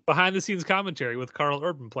 Behind-the-scenes commentary with Carl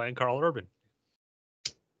Urban playing Carl Urban.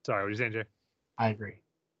 Sorry, what are you saying, Jay? I agree.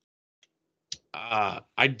 I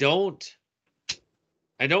don't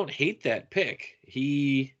hate that pick.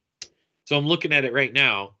 So I'm looking at it right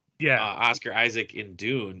now. Yeah, Oscar Isaac in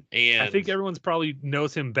Dune, and I think everyone's probably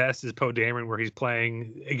knows him best as Poe Dameron, where he's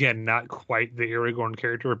playing again not quite the Aragorn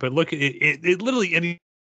character, but look, it literally any.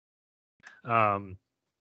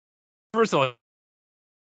 First of all,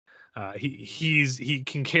 He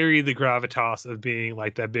can carry the gravitas of being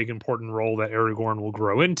like that big important role that Aragorn will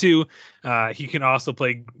grow into. He can also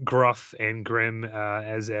play gruff and grim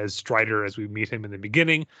as Strider as we meet him in the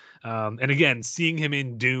beginning. And again, seeing him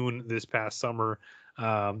in Dune this past summer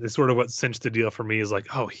is sort of what cinched the deal for me. Is like,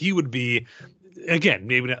 oh, he would be, again,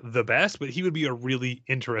 maybe not the best, but he would be a really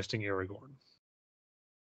interesting Aragorn.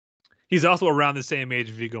 He's also around the same age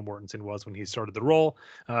Viggo Mortensen was when he started the role,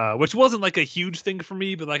 which wasn't like a huge thing for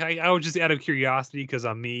me, but like I was just out of curiosity because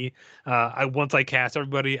on me, once I cast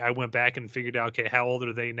everybody, I went back and figured out, okay, how old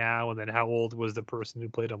are they now, and then how old was the person who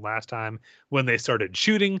played them last time when they started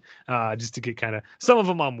shooting, just to get kind of some of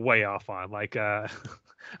them I'm way off on. Like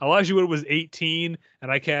Elijah Wood was 18,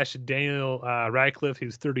 and I cast Daniel Radcliffe,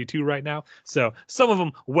 who's 32 right now. So some of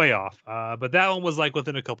them way off, but that one was like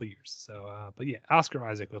within a couple years. So, but yeah, Oscar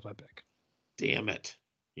Isaac was my pick. Damn it!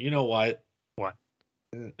 You know what? What?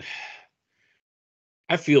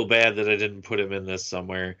 I feel bad that I didn't put him in this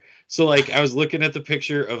somewhere. So like, I was looking at the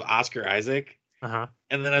picture of Oscar Isaac, and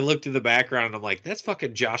then I looked at the background, and I'm like, that's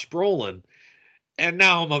fucking Josh Brolin. And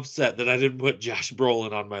now I'm upset that I didn't put Josh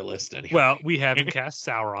Brolin on my list anyway. Well, we haven't cast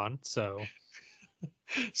Sauron, so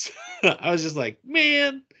I was just like,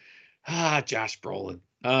 man, Josh Brolin.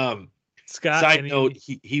 Scott, side note,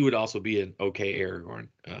 he would also be an okay Aragorn.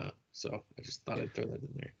 So I just thought I'd throw that in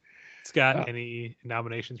there. Scott, any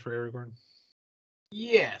nominations for Aragorn?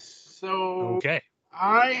 Yes. So okay,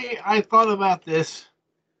 I thought about this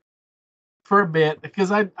for a bit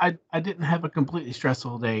because I didn't have a completely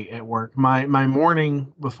stressful day at work. My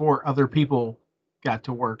morning before other people got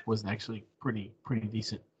to work was actually pretty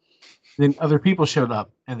decent. Then other people showed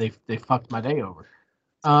up and they fucked my day over.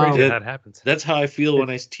 That happens. That's how I feel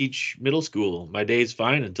when I teach middle school. My day's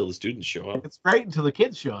fine until the students show up. It's great until the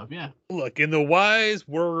kids show up. Yeah. Look, in the wise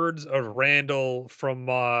words of Randall from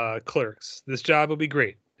Clerks, this job would be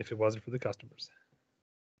great if it wasn't for the customers.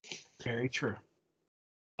 Very true.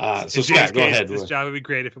 So Scott, go ahead. This job would be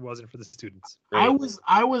great if it wasn't for the students. Great.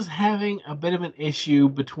 I was having a bit of an issue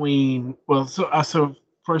between. Well, so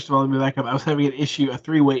first of all, let me back up. I was having a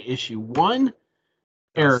three-way issue. One,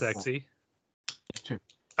 Aragorn. Sexy. Two.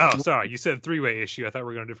 Oh, sorry. You said three-way issue. I thought we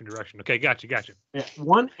were going a different direction. Okay, gotcha. Yeah,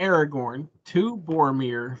 1, Aragorn. 2,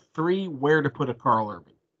 Boromir. 3, where to put a Karl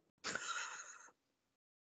Urban.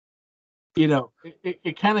 You know,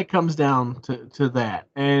 it kind of comes down to that.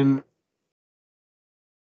 And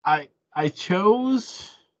I chose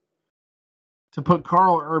to put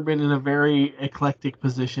Karl Urban in a very eclectic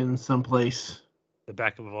position someplace. The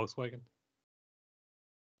back of a Volkswagen?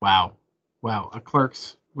 Wow. A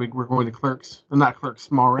Clerks. We're going to Clerks. Not Clerks,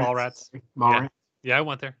 Mallrats. Mallrats. Yeah, I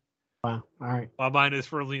went there. Wow. All right. My mind is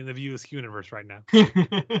firmly in the View Askew universe right now.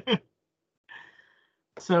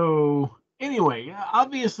 So, anyway,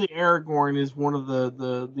 obviously Aragorn is one of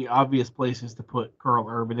the obvious places to put Karl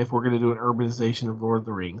Urban if we're going to do an urbanization of Lord of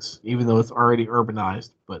the Rings, even though it's already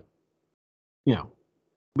urbanized. But, you know.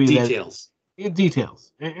 Details.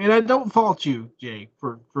 Details. And I don't fault you, Jay,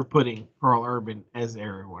 for putting Karl Urban as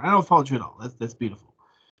Aragorn. I don't fault you at all. That's beautiful.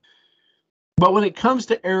 But when it comes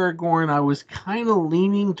to Aragorn, I was kind of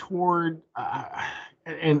leaning toward,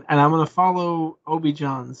 and I'm going to follow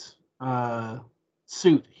Obi-John's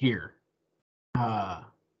suit here.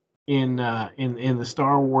 In the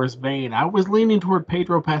Star Wars vein, I was leaning toward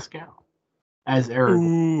Pedro Pascal as Aragorn.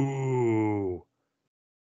 Ooh.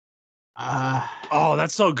 Oh,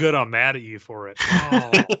 that's so good. I'm mad at you for it.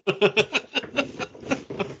 Oh.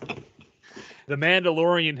 The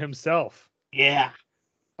Mandalorian himself. Yeah.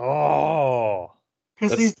 Oh.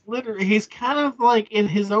 Because he's kind of like in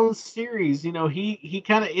his own series, you know, he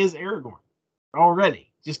kind of is Aragorn already,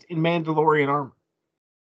 just in Mandalorian armor.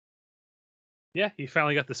 Yeah, he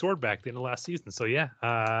finally got the sword back at the end of last season. So yeah,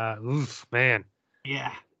 oof, man.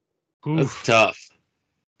 Yeah. Oof. That's tough.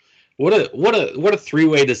 What a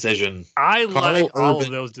three-way decision. I Karl like all Urban,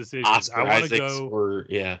 of those decisions. Oscar I want to Isaacs, go. or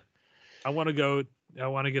yeah. I want to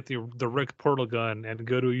get the Rick Portal gun and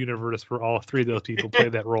go to a universe where all three of those people play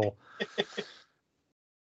that role.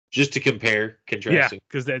 Just to compare, contrasting. Yeah,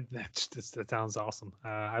 because that sounds awesome.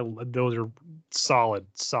 Those are solid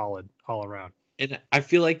all around. And I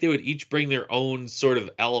feel like they would each bring their own sort of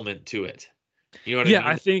element to it. You know what I mean? Yeah,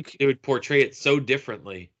 I think they would portray it so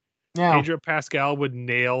differently. Yeah. Pedro Pascal would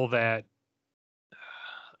nail that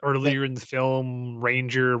earlier in the film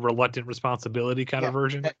Ranger reluctant responsibility kind of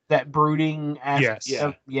version. That brooding aspect.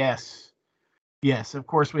 Yes. Yes. Of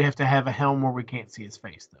course, we have to have a helm where we can't see his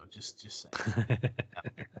face, though. Just say.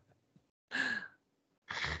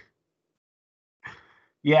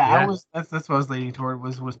 Yeah, that's what I was leaning toward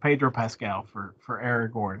was Pedro Pascal for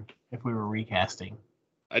Aragorn if we were recasting.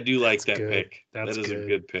 I do like That's that good. pick. That's that is good. a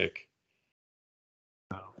good pick.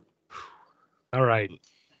 All right.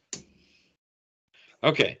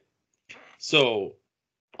 Okay. So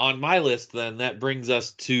on my list, then, that brings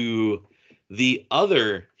us to the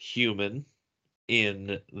other human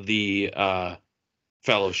in the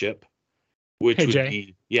Fellowship, which Hey, would Jay.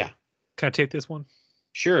 be, yeah, Can I take this one?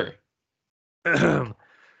 sure.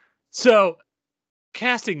 So,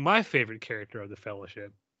 casting my favorite character of the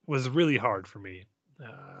Fellowship was really hard for me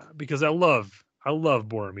because I love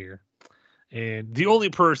Boromir, and the only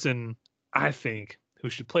person I think who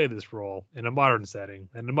should play this role in a modern setting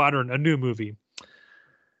and a new movie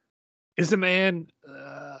is a man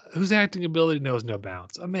whose acting ability knows no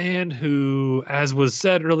bounds. A man who, as was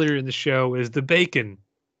said earlier in the show, is the Bacon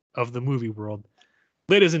of the movie world.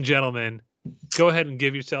 Ladies and gentlemen, go ahead and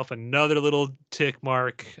give yourself another little tick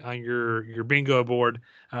mark on your bingo board.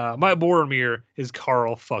 My Boromir is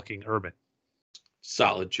Carl fucking Urban.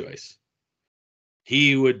 Solid choice.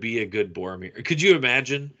 He would be a good Boromir. Could you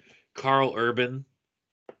imagine Carl Urban,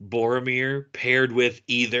 Boromir, paired with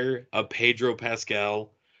either a Pedro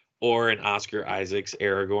Pascal or an Oscar Isaacs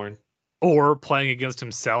Aragorn? Or playing against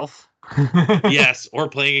himself. Yes, or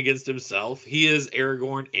playing against himself. He is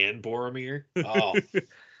Aragorn and Boromir. Oh,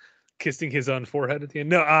 Kissing his own forehead at the end.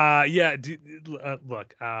 No, yeah.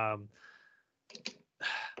 Look,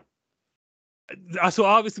 so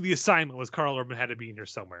obviously the assignment was Carl Urban had to be in here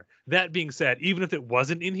somewhere. That being said, even if it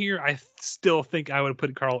wasn't in here, I still think I would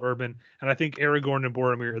put Carl Urban, and I think Aragorn and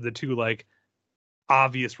Boromir are the two like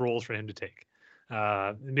obvious roles for him to take.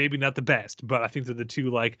 Maybe not the best, but I think they're the two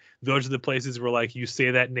like those are the places where like you say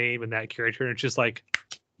that name and that character, and it's just like,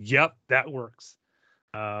 yep, that works.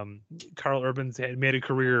 Carl Urban's had made a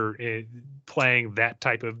career in playing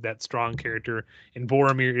that strong character, and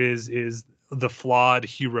Boromir is the flawed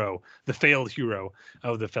hero, the failed hero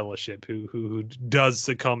of the Fellowship, who does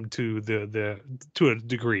succumb to to a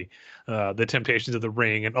degree, the temptations of the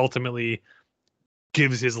ring, and ultimately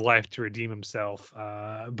gives his life to redeem himself,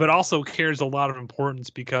 but also carries a lot of importance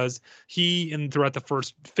because he, and throughout the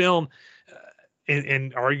first film,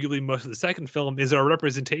 and arguably most of the second film, is a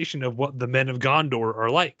representation of what the men of Gondor are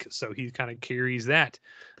like. So he kind of carries that.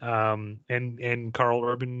 And Carl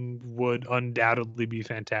Urban would undoubtedly be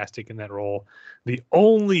fantastic in that role. The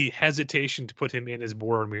only hesitation to put him in as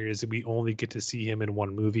Boromir is that we only get to see him in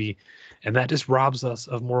one movie, and that just robs us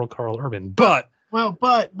of more Carl Urban. But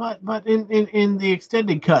in the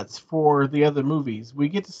extended cuts for the other movies, we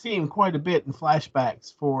get to see him quite a bit in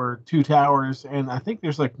flashbacks for Two Towers, and I think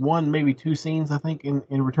there's like one, maybe two scenes, I think, in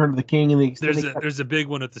Return of the King in the extended there's a big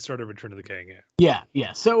one at the start of Return of the King. Yeah.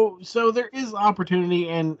 Yeah. So there is opportunity,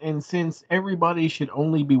 and since everybody should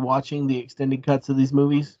only be watching the extended cuts of these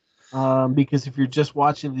movies, because if you're just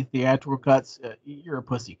watching the theatrical cuts, you're a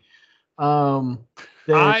pussy.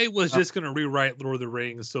 I was just gonna rewrite Lord of the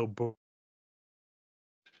Rings so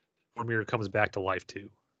Boromir comes back to life too.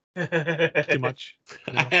 Too much.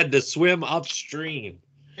 I had to swim upstream.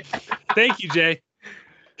 Thank you, Jay.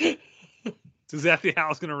 That's exactly how I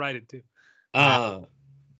was going to write it too.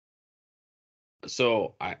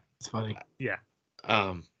 So it's funny. Yeah.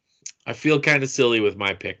 I feel kind of silly with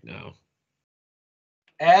my pick now.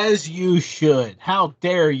 As you should. How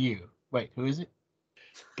dare you? Wait, who is it?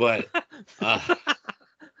 But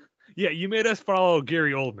yeah, you made us follow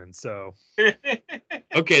Gary Oldman, so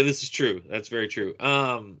okay, this is true. That's very true.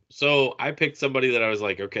 So I picked somebody that I was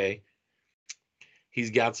like, okay,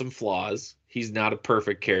 he's got some flaws. He's not a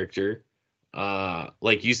perfect character.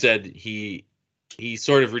 Like you said, he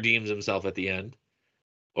sort of redeems himself at the end.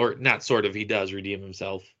 Or not sort of, he does redeem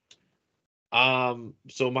himself.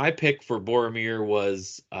 So my pick for Boromir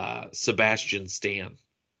was Sebastian Stan.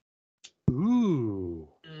 Ooh.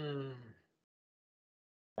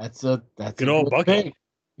 That's good old Bucky. Pick.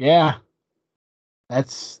 Yeah.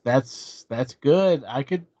 That's good. I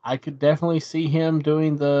could definitely see him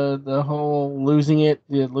doing the whole losing it,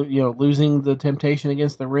 losing the temptation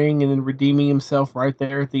against the ring and then redeeming himself right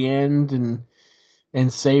there at the end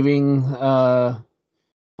and saving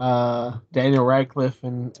Daniel Radcliffe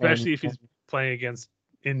especially if he's playing against,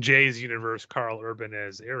 in Jay's universe, Carl Urban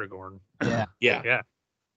as Aragorn. Yeah.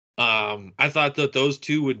 I thought that those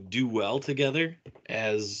two would do well together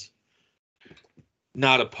as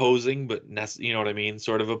not opposing, but you know what I mean,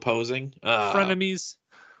 sort of opposing. Frenemies.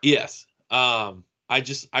 Yes. I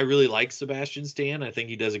really like Sebastian Stan. I think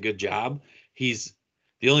he does a good job. He's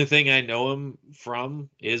the only thing I know him from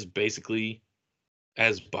is basically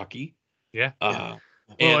as Bucky. Yeah.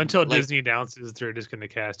 Well, until Disney announces they're just going to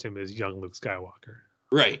cast him as young Luke Skywalker.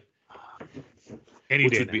 Right. Any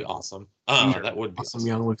which day would now. be awesome. That would be awesome.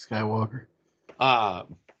 Young Luke Skywalker.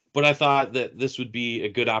 but I thought that this would be a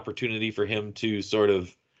good opportunity for him to sort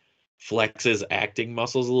of flex his acting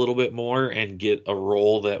muscles a little bit more and get a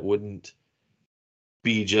role that wouldn't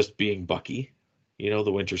be just being Bucky,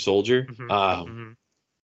 the Winter Soldier.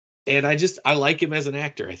 And I like him as an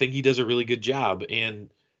actor. I think he does a really good job, and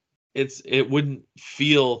it wouldn't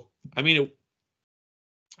feel, I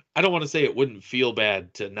don't want to say it wouldn't feel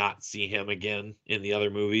bad to not see him again in the other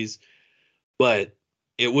movies, but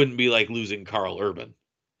it wouldn't be like losing Carl Urban,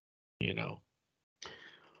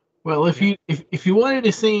 Well, if you wanted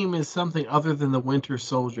to see him as something other than the Winter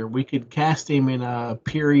Soldier, we could cast him in a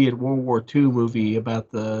period World War II movie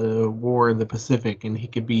about the war in the Pacific, and he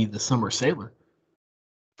could be the Summer Sailor.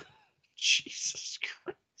 Jesus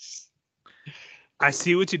Christ! I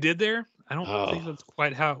see what you did there. I don't think that's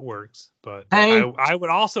quite how it works, but Hey. I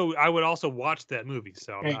would also watch that movie.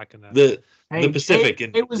 So I'm not gonna the Pacific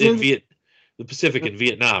in the Pacific in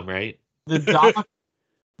Vietnam, right?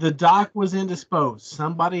 The doc was indisposed.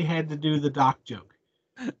 Somebody had to do the doc joke.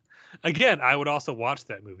 Again, I would also watch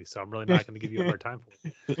that movie, so I'm really not going to give you a hard time for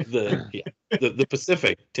it. The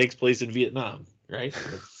Pacific takes place in Vietnam, right?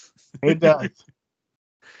 It does.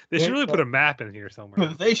 They should really put a map in here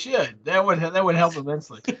somewhere. They should. That would help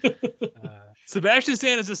immensely. Sebastian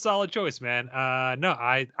Stan is a solid choice, man. No,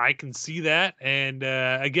 I can see that, and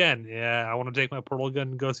again, I want to take my portal gun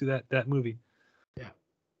and go see that movie. Yeah.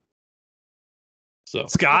 So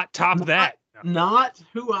Scott, that. Not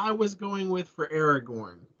who I was going with for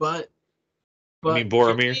Aragorn, but I mean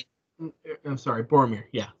Boromir. I'm sorry, Boromir.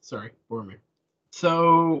 Yeah, sorry, Boromir.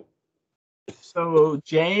 So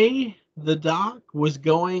Jay the doc was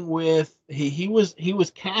going with he was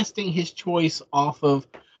casting his choice off of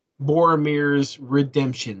Boromir's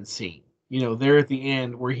redemption scene. There at the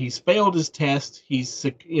end where he's failed his test, he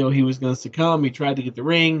was going to succumb. He tried to get the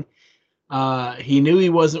ring. He knew he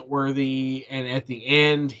wasn't worthy, and at the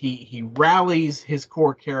end, he rallies his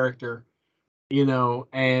core character,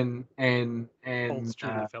 and holds true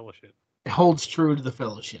to the Fellowship. Holds true to the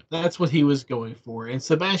Fellowship. That's what he was going for, and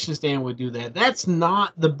Sebastian Stan would do that. That's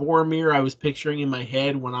not the Boromir I was picturing in my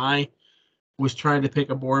head when I was trying to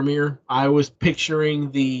pick a Boromir. I was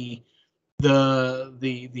picturing the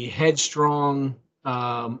headstrong.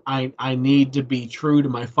 I need to be true to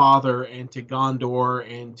my father and to Gondor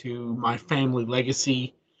and to my family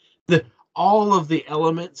legacy. All of the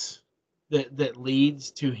elements that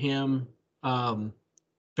leads to him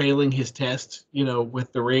failing his test,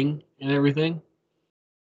 with the ring and everything.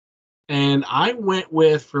 And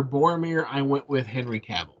for Boromir, I went with Henry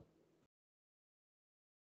Cavill.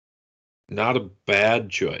 Not a bad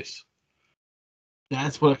choice.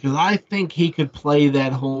 Because I think he could play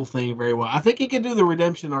that whole thing very well. I think he could do the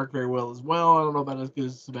redemption arc very well as well. I don't know about as good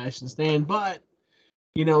as Sebastian Stan, but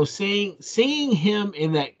seeing him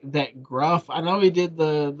in that gruff. I know he did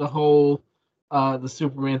the whole the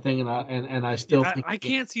Superman thing, and I still think I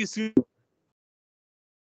can't see Superman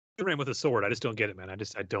with a sword. I just don't get it, man. I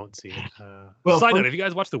don't see it. Side note: have you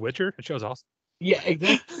guys watched The Witcher? It show's awesome. Yeah,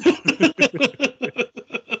 exactly.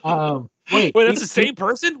 Wait, that's the same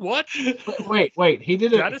person? What? Wait. He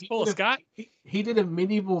did Scott? He did a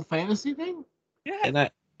medieval fantasy thing? Yeah. And I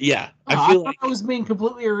feel like I was being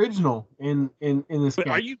completely original in this. But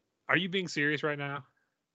are you being serious right now?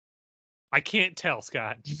 I can't tell,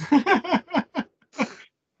 Scott.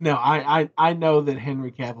 No, I know that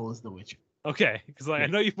Henry Cavill is the Witcher. Okay, because I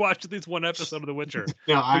know you've watched at least one episode of The Witcher.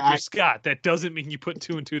 No, you're Scott. That doesn't mean you put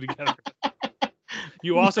two and two together.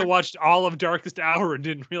 You also watched all of Darkest Hour and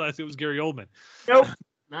didn't realize it was Gary Oldman. Nope,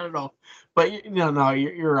 not at all. But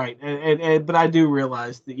you're right. And but I do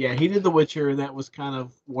realize that he did The Witcher, and that was kind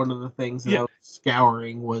of one of the things that I was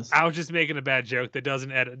scouring was. I was just making a bad joke that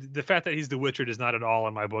doesn't add. The fact that he's The Witcher does not at all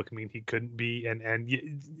in my book mean he couldn't be. And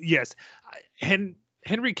yes,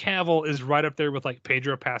 Henry Cavill is right up there with like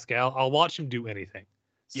Pedro Pascal. I'll watch him do anything.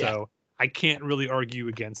 So I can't really argue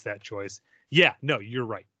against that choice. Yeah, no, you're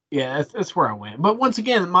right. Yeah, that's where I went. But once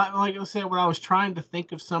again, like I said, when I was trying to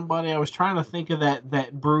think of somebody, I was trying to think of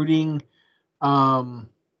that brooding, at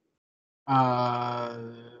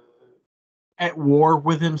war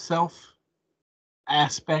with himself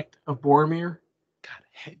aspect of Boromir.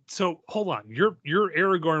 God, so hold on, your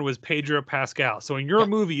Aragorn was Pedro Pascal. So in your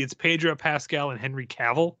movie, it's Pedro Pascal and Henry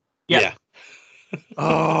Cavill. Yeah.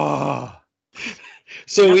 Oh.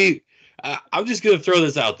 So I'm just going to throw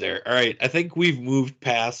this out there. All right. I think we've moved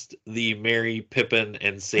past the Merry, Pippin,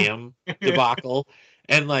 and Sam debacle.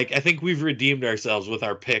 And I think we've redeemed ourselves with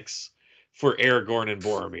our picks for Aragorn and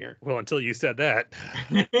Boromir. Well, until you said that.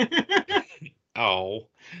 Oh.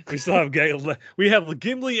 We still have we have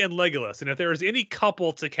Gimli and Legolas. And if there is any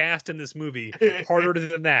couple to cast in this movie harder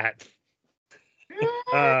than that.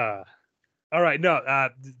 All right, no,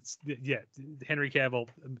 yeah, Henry Cavill,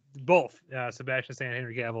 both Sebastian Stan and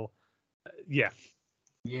Henry Cavill, yeah,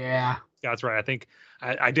 that's right. I think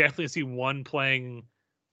I definitely see one playing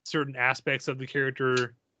certain aspects of the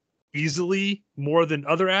character easily more than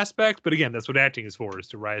other aspects, but again, that's what acting is for, is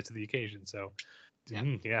to rise to the occasion. So,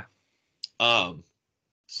 yeah.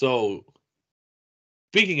 So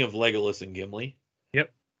speaking of Legolas and Gimli,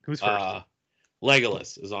 Yep. Who's first?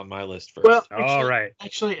 Legolas is on my list first. Well, all right.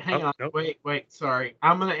 Actually, hang on. Nope. Wait. Sorry,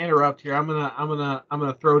 I'm gonna interrupt here. I'm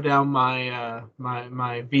gonna throw down my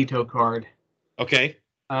my veto card. Okay.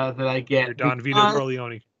 That I get. Your Don Vito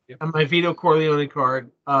Corleone. Yep. My Vito Corleone card.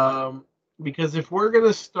 Because if we're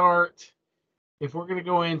gonna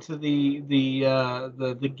go into the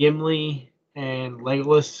Gimli and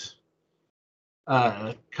Legolas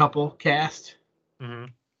couple cast,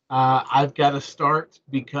 I've got to start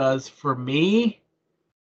because for me,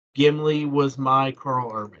 Gimli was my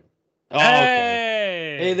Carl Urban. Oh,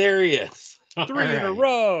 okay. Hey, there he is. 3 in a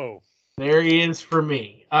row. There he is for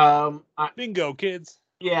me. Bingo, kids.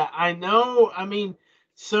 Yeah, I know. I mean,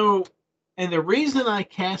 and the reason I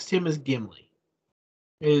cast him as Gimli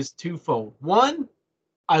is twofold. One,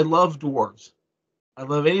 I love dwarves. I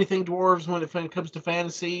love anything dwarves when it comes to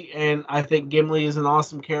fantasy, and I think Gimli is an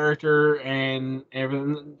awesome character, and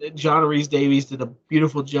everything. John Rhys Davies did a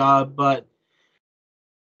beautiful job, but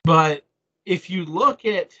if you look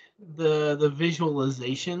at the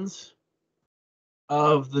visualizations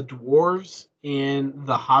of the dwarves in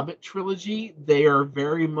the Hobbit trilogy, they are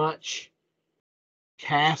very much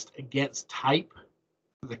cast against type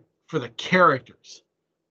for the characters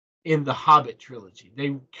in the Hobbit trilogy.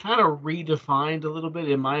 They kind of redefined a little bit,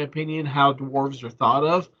 in my opinion, how dwarves are thought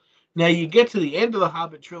of. Now you get to the end of the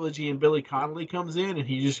Hobbit trilogy and Billy Connolly comes in and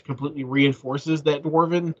he just completely reinforces that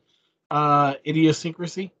dwarven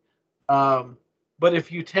idiosyncrasy. But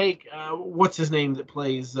if you take what's his name that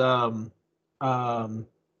plays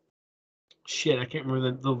shit, I can't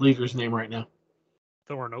remember the leader's name right now.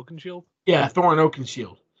 Thorin Oakenshield? Yeah, Thorin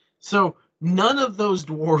Oakenshield. So none of those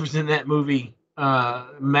dwarves in that movie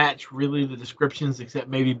match really the descriptions except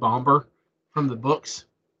maybe Bomber from the books.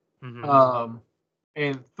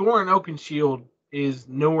 And Thorin Oakenshield is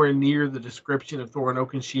nowhere near the description of Thorin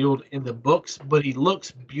Oakenshield in the books, but he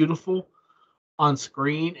looks beautiful on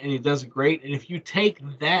screen and he does great. And if you take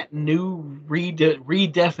that new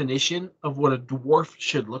redefinition of what a dwarf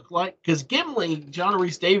should look like, because Gimli, John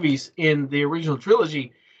Rhys Davies in the original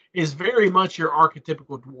trilogy, is very much your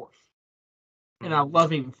archetypical dwarf. And I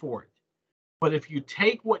love him for it. But if you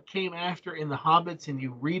take what came after in the Hobbits and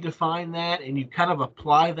you redefine that and you kind of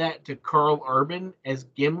apply that to Carl Urban as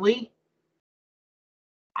Gimli,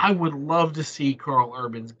 I would love to see Carl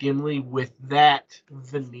Urban's Gimli with that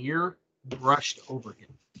veneer brushed over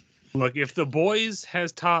him. Look, if The Boys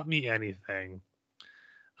has taught me anything,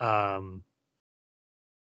 that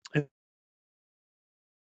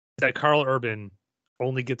Carl Urban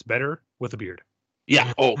only gets better with a beard.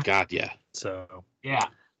 Yeah. Oh God, yeah. So yeah.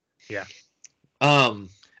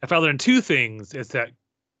 If I learned two things, it's that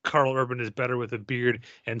Carl Urban is better with a beard,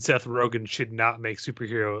 and Seth Rogen should not make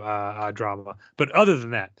superhero drama. But other than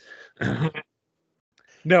that,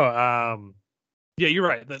 no. Yeah, you're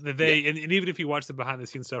right. They and even if you watch the behind the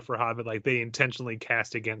scenes stuff for Hobbit, like they intentionally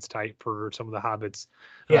cast against type for some of the Hobbits.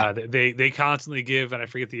 Yeah. They constantly give, and I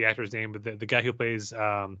forget the actor's name, but the guy who plays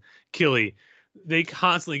Killy, they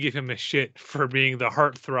constantly give him a shit for being the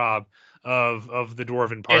heartthrob of the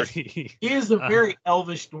dwarven party. He is a very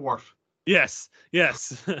elvish dwarf. Yes.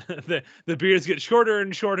 The beards get shorter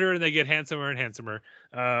and shorter, and they get handsomer and handsomer.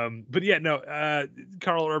 But yeah, no.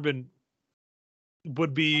 Carl Urban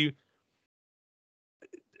would be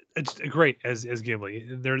great as Gimli.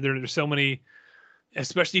 There's so many,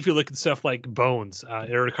 especially if you look at stuff like Bones,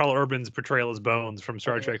 or Carl Urban's portrayal as Bones from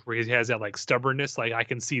Star Trek, where he has that like stubbornness. Like I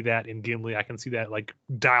can see that in Gimli. I can see that like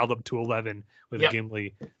dialed up to 11 with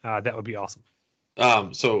Gimli. That would be awesome.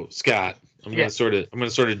 So Scott, I'm gonna sort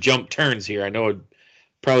of jump turns here. I know it'd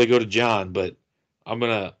probably go to John, but I'm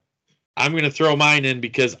gonna throw mine in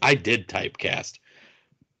because I did typecast.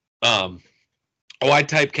 I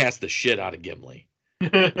typecast the shit out of Gimli.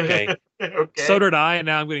 Okay. So did I, and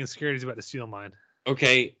now I'm getting scared he's about to steal mine.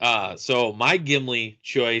 Okay. So my Gimli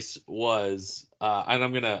choice was,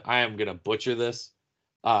 and I am gonna butcher this.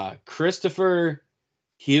 Christopher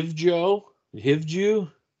Hivju,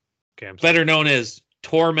 better known as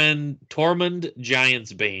Tormund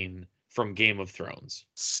Giantsbane from Game of Thrones.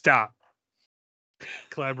 Stop.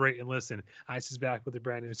 Collaborate and listen. Ice is back with a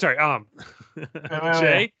brand new. Sorry,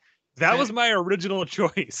 Jay. That was my original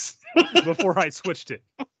choice before I switched it.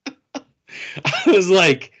 I was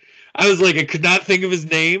like, I was like, I could not think of his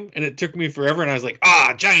name, and it took me forever. And I was like,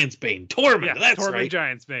 Giantsbane, Tormund. Yeah, That's Tormund right.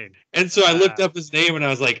 Giantsbane. And so I looked up his name, and I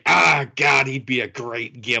was like, God, he'd be a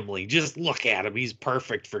great Gimli. Just look at him; he's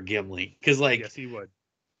perfect for Gimli. Because Yes, he would.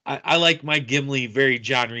 I like my Gimli very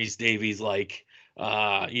John Rhys Davies like,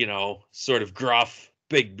 sort of gruff,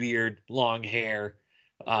 big beard, long hair.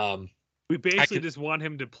 We basically just want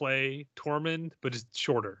him to play Tormund, but just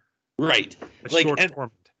shorter. Right. A short Tormund.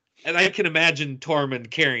 And I can imagine Tormund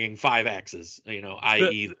carrying 5 axes,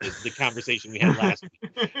 i.e. the conversation we had last week.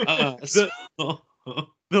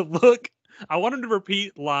 The look, I want him to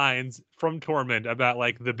repeat lines from Tormund about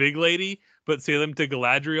like the big lady, but say them to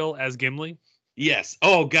Galadriel as Gimli. Yes.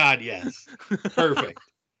 Oh God, yes. Perfect.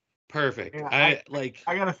 Yeah, I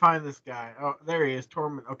I gotta find this guy. Oh, there he is,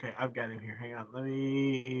 Tormund. Okay, I've got him here. Hang on, let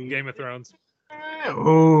me. Game of Thrones.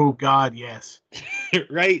 Oh God, yes.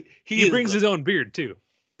 right. He brings his own beard too.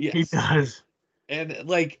 Yes. He does. And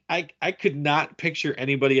I could not picture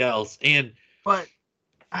anybody else. And But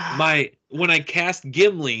when I cast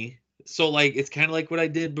Gimli, so like it's kind of like what I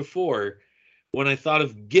did before. When I thought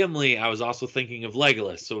of Gimli, I was also thinking of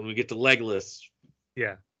Legolas. So when we get to Legolas,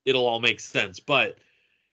 yeah, it'll all make sense. But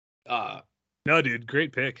no, dude,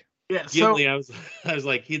 great pick. Yeah, Gimli, I was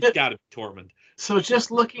like, he's got to be Tormund. So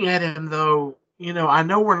just looking at him, though, I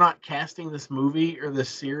know we're not casting this movie or this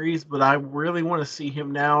series, but I really want to see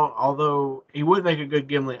him now. Although he would make a good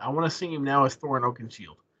Gimli, I want to see him now as Thorin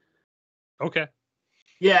Oakenshield. Okay.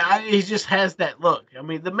 Yeah, he just has that look. I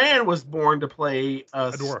mean, the man was born to play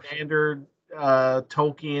a dwarf. Standard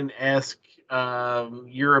Tolkien-esque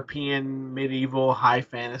European medieval high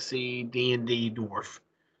fantasy D&D dwarf.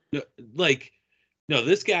 No,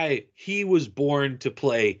 this guy, he was born to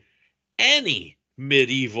play any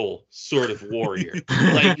medieval sort of warrior.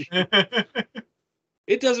 Like,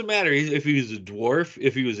 it doesn't matter if he was a dwarf,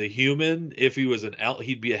 if he was a human, if he was an elf,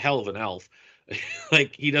 he'd be a hell of an elf.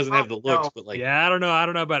 Like, he doesn't have the looks, but like, yeah, I don't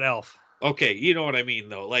know about elf. Okay, you know what I mean,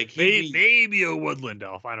 though. Like, maybe a woodland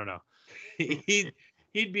elf. I don't know.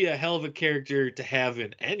 He'd be a hell of a character to have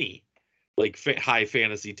in any like high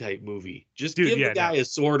fantasy type movie. Just give the guy a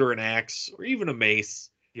sword or an axe or even a mace,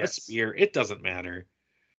 a spear. It doesn't matter.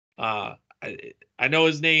 I know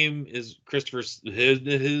his name is Christopher, but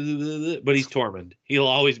he's Tormund. He'll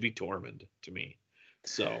always be Tormund to me.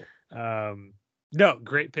 So, no,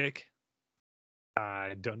 great pick.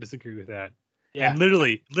 I don't disagree with that. Yeah. And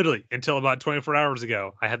literally, until about 24 hours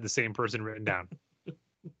ago, I had the same person written down.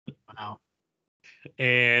 Wow.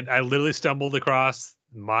 And I literally stumbled across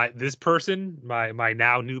this person, my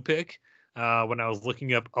now new pick, when I was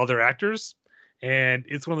looking up other actors. And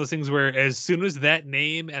it's one of those things where as soon as that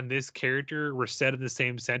name and this character were said in the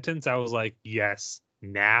same sentence, I was like, yes,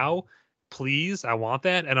 now, please, I want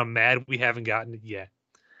that. And I'm mad we haven't gotten it yet.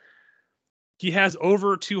 He has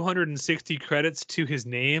over 260 credits to his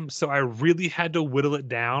name, so I really had to whittle it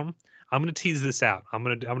down. I'm gonna tease this out. I'm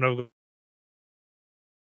gonna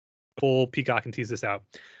pull Peacock and tease this out.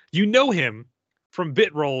 You know him from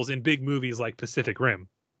bit roles in big movies like Pacific Rim.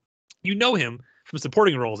 You know him from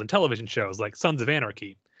supporting roles in television shows like Sons of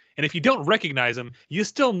Anarchy. And if you don't recognize him, you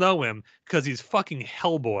still know him because he's fucking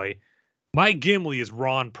Hellboy. My Gimli is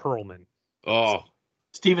Ron Perlman. Oh,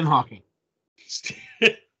 Stephen Hawking.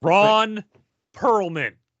 Ron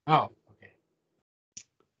Perlman. Oh, okay.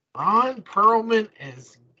 Ron Perlman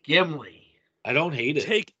as Gimli. I don't hate it.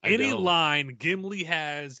 Take any line Gimli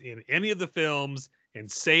has in any of the films and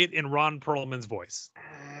say it in Ron Perlman's voice.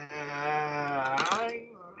 I'm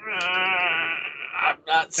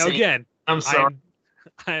not saying. Now again, I'm sorry.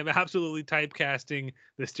 I am absolutely typecasting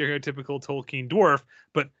the stereotypical Tolkien dwarf,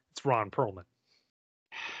 but it's Ron Perlman.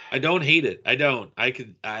 I don't hate it. I don't. I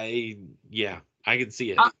could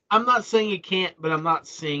see it. I'm not saying you can't, but I'm not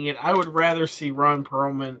seeing it. I would rather see Ron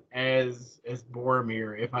Perlman as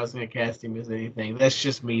Boromir if I was going to cast him as anything. That's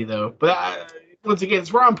just me, though. But once again,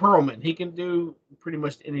 it's Ron Perlman. He can do pretty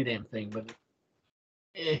much any damn thing. But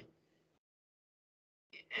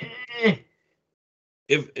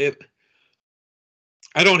if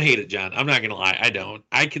I don't hate it, John. I'm not going to lie. I don't.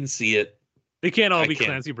 I can see it. They can't all be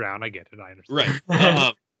Clancy Brown. I get it. I understand.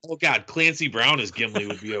 Right. Oh God, Clancy Brown as Gimli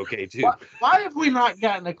would be okay too. Why have we not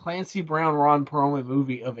gotten a Clancy Brown, Ron Perlman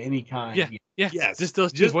movie of any kind? Yeah, yes. Just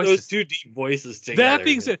those two deep voices together. That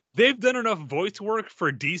being said, they've done enough voice work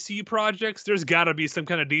for DC projects. There's got to be some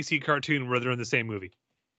kind of DC cartoon where they're in the same movie.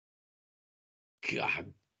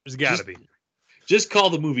 God, there's got to be. Just call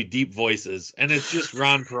the movie Deep Voices, and it's just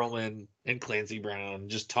Ron Perlman and Clancy Brown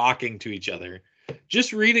just talking to each other,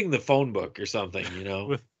 just reading the phone book or something, you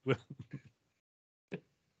know.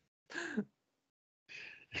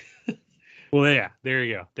 Well, yeah, there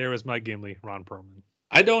you go. There was my Gimli, Ron Perlman.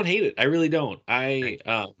 I don't hate it. I really don't. I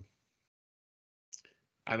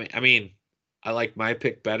mean, I like my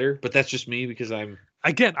pick better, but that's just me because I'm.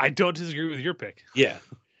 Again, I don't disagree with your pick. Yeah.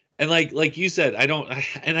 And like you said, I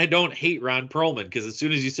don't hate Ron Perlman, because as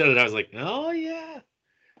soon as you said it, I was like, oh yeah,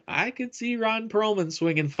 I could see Ron Perlman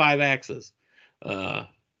swinging 5 axes,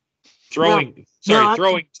 throwing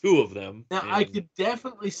two of them. Now I could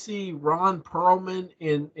definitely see Ron Perlman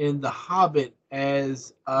in The Hobbit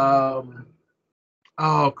as oh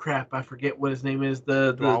crap, I forget what his name is.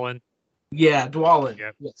 Dwalin. Yeah, Dwalin.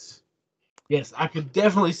 Yep. Yes, I could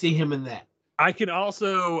definitely see him in that. I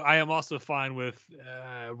am also fine with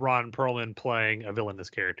Ron Perlman playing a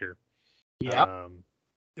villainous character. Yeah.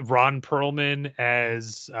 Ron Perlman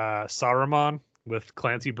as Saruman with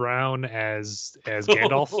Clancy Brown as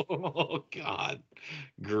Gandalf. Oh God,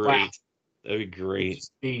 great! Wow. That'd be great.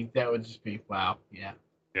 That would just be wow. Yeah.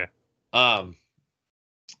 Yeah.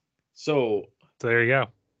 So there you go.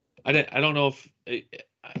 I don't know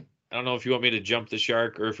if you want me to jump the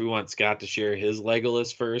shark, or if we want Scott to share his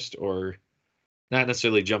Legolas first, or not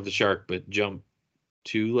necessarily jump the shark, but jump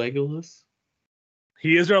to Legolas.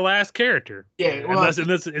 He is our last character. Yeah. Well,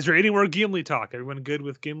 is there any more Gimli talk? Everyone good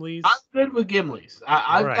with Gimli's? I'm good with Gimli's.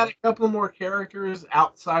 I've got a couple more characters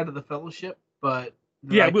outside of the Fellowship, but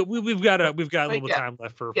yeah, we've got a little bit of time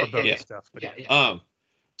left for bonus stuff. But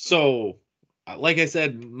so like I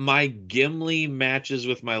said, my Gimli matches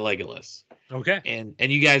with my Legolas. Okay.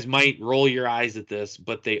 And you guys might roll your eyes at this,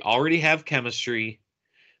 but they already have chemistry.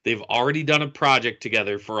 They've already done a project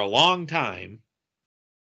together for a long time.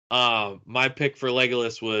 My pick for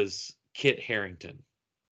Legolas was Kit Harington.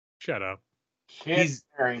 Shut up.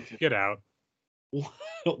 Harington. Get out.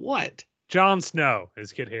 What? Jon Snow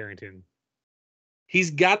is Kit Harington.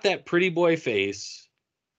 He's got that pretty boy face.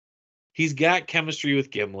 He's got chemistry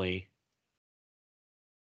with Gimli.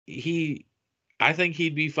 I think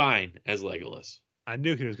he'd be fine as Legolas. I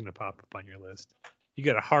knew he was going to pop up on your list. You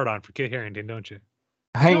got a hard on for Kit Harington, don't you?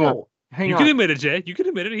 Hang on. You can admit it, Jay. You can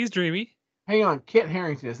admit it. He's dreamy. Hang on. Kit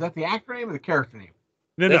Harington. Is that the actor name or the character name?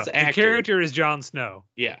 No. The character is Jon Snow.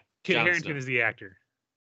 Yeah. Kit Harington is the actor.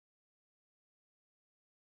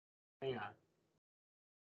 Hang on.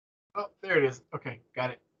 Oh, there it is. Okay,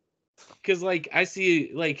 got it. Because, I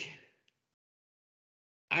see,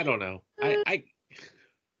 I don't know.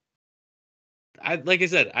 I like I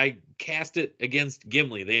said, I cast it against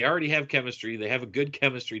Gimli. They already have chemistry. They have a good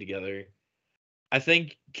chemistry together. I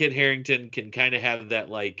think Kit Harington can kind of have that,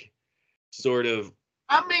 sort of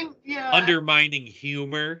undermining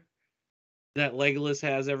humor that Legolas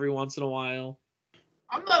has every once in a while.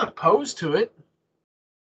 I'm not opposed to it.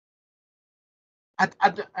 And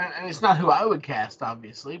it's not who I would cast,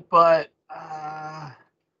 obviously, but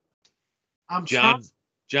John's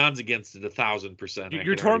against it 1,000%.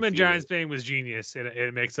 Your Tormund Giants thing was genius.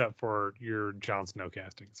 It makes up for your Jon Snow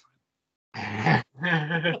casting. It's fine.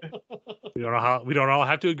 We don't all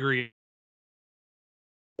have to agree.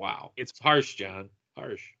 Wow, it's harsh, John.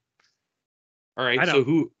 Harsh. All right, so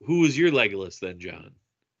who was your Legolas then, John?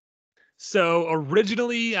 So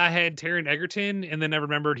originally I had Taron Egerton, and then I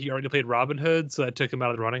remembered he already played Robin Hood, so I took him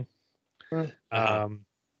out of the running.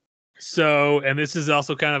 So, and this is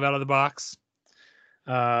also kind of out of the box.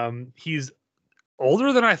 He's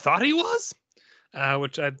older than I thought he was,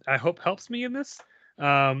 which I hope helps me in this.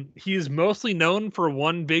 He is mostly known for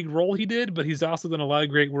one big role he did, but he's also done a lot of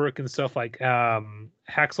great work in stuff like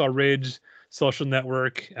Hacksaw Ridge, Social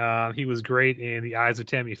Network. He was great in The Eyes of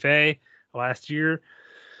Tammy Faye last year.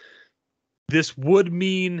 This would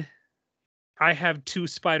mean I have 2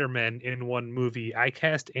 Spider-Men in one movie. I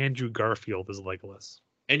cast Andrew Garfield as Legolas.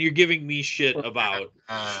 And you're giving me shit about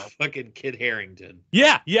fucking Kit Harington.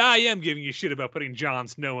 Yeah, I am giving you shit about putting Jon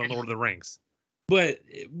Snow in Lord of the Rings. But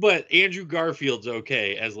Andrew Garfield's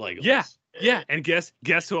okay as Legolas. Yeah. And guess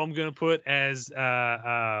who I'm gonna put as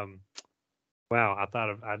wow,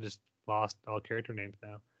 I just lost all character names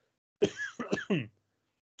now.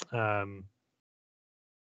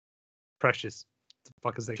 Precious. What the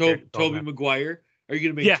fuck is that? Tobey Maguire? Are you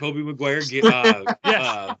gonna make Tobey Maguire get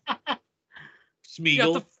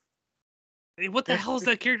Smeagol? What the hell is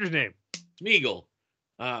that character's name? Smeagol.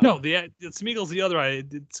 No, Smeagol's the other eye.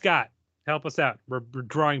 Scott, help us out. We're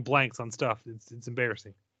drawing blanks on stuff. It's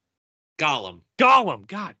embarrassing. Gollum.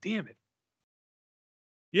 God damn it.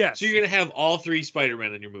 Yeah. So you're gonna have all 3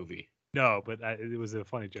 Spider-Men in your movie? No, but it was a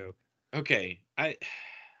funny joke. Okay. Hey,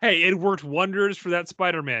 it worked wonders for that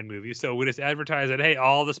Spider-Man movie. So we just advertise that, hey,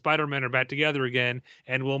 all the Spider-Men are back together again,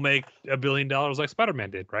 and we'll make $1 billion like Spider-Man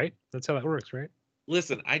did, right? That's how that works, right?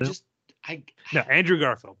 Listen, No, Andrew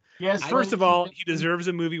Garfield. Yes. First of all, he deserves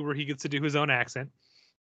a movie where he gets to do his own accent.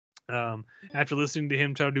 After listening to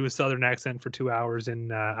him try to do a Southern accent for 2 hours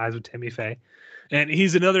in Eyes of Tammy Faye. And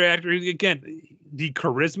he's another actor who, again, the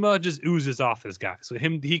charisma just oozes off this guy. So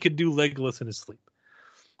he could do Legolas in his sleep.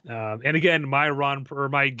 And again,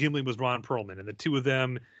 my Gimli was Ron Perlman, and the two of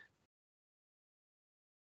them.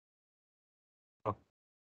 Oh.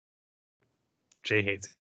 Jay hates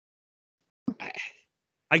it.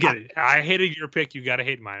 I get it. I hated your pick. You got to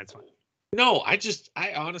hate mine. It's fine. No, I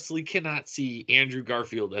honestly cannot see Andrew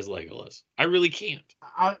Garfield as Legolas. I really can't.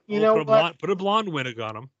 Put a blonde wig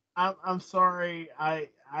on him. I'm sorry. I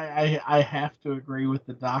have to agree with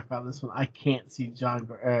the doc on this one. I can't see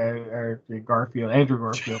Andrew Garfield,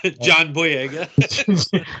 John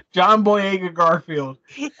Boyega, John Boyega Garfield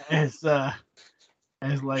as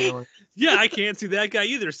Legolas. Yeah, I can't see that guy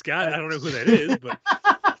either, Scott. I don't know who that is, but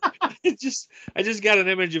I just got an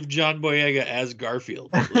image of John Boyega as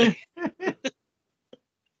Garfield.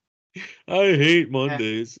 I hate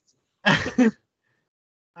Mondays. I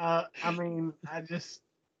mean,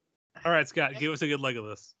 all right, Scott, give us a good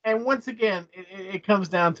Legolas. And once again, it comes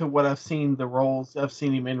down to what I've seen the roles. I've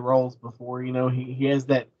seen him in roles before. You know, he has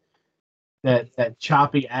that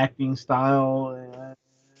choppy acting style.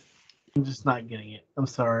 I'm just not getting it. I'm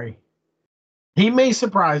sorry. He may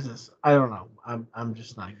surprise us. I don't know. I'm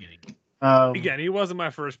just not getting it. Again, he wasn't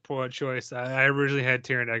my first poet choice. I originally had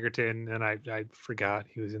Taron Egerton, and I forgot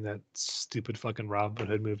he was in that stupid fucking Robin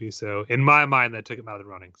Hood movie. So in my mind, that took him out of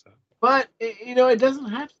the running. So, but it doesn't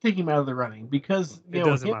have to take him out of the running because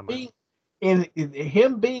him being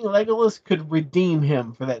Legolas could redeem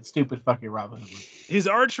him for that stupid fucking Robin Hood movie. His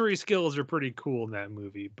archery skills are pretty cool in that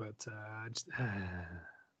movie, but I just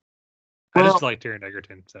like Taron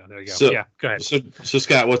Egerton. So there you go. So, yeah, go ahead. So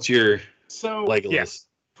Scott, what's your Legolas? Yes.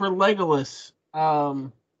 For Legolas,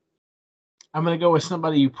 I'm going to go with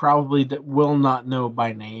somebody you probably will not know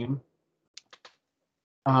by name.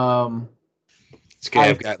 It's okay,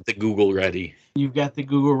 I've got the Google ready. You've got the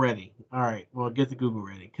Google ready. All right, well, get the Google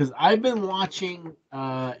ready. Because I've been watching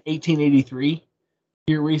 1883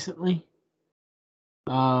 here recently,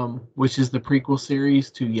 which is the prequel series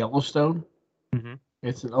to Yellowstone. Mm-hmm.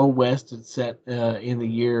 It's an Old West. It's set in the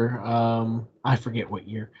year, I forget what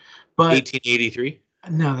year. But 1883?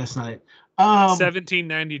 No, that's not it.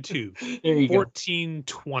 1792. There you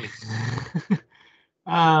 1420.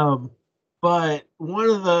 But one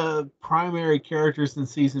of the primary characters in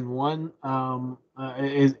season 1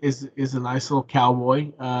 is a nice little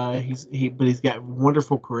cowboy. He's got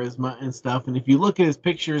wonderful charisma and stuff. And if you look at his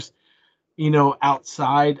pictures,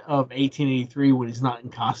 outside of 1883 when he's not in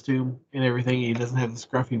costume and everything, he doesn't have the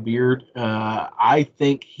scruffy beard. I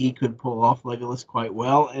think he could pull off Legolas quite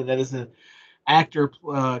well, and that is an actor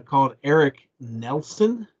called Eric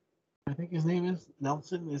Nelson. I think his name is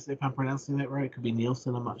Nelson. If I'm pronouncing that right, it could be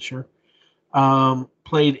Nielsen. I'm not sure.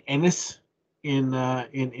 Played Ennis in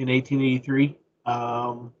 1883.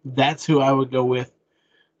 That's who I would go with.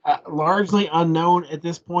 Largely unknown at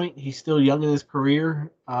this point. He's still young in his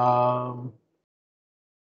career. But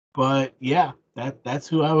yeah, that's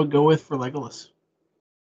who I would go with for Legolas.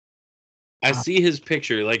 I see his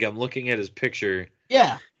picture. Like, I'm looking at his picture.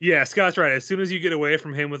 Yeah. Yeah, Scott's right. As soon as you get away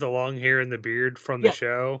from him with the long hair and the beard from the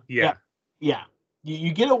show, yeah.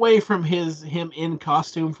 You get away from him in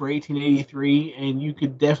costume for 1883, and you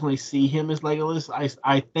could definitely see him as Legolas.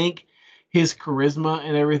 I think his charisma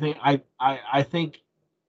and everything. I think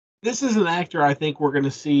this is an actor I think we're going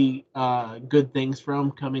to see good things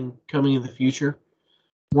from coming in the future.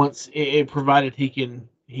 Once it provided he can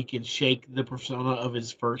shake the persona of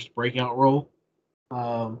his first breakout role,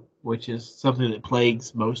 which is something that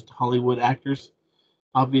plagues most Hollywood actors,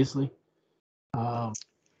 obviously.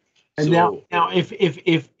 And so, now if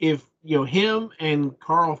him and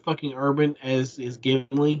Carl fucking Urban as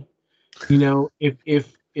Gimli,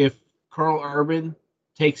 if Carl Urban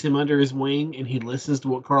takes him under his wing and he listens to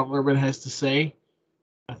what Carl Urban has to say,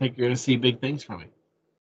 I think you're going to see big things from him.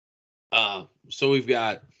 So we've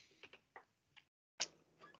got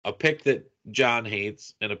a pick that John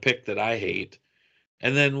hates and a pick that I hate,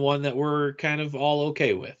 and then one that we're kind of all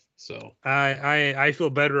okay with. So I feel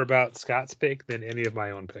better about Scott's pick than any of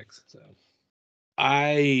my own picks. So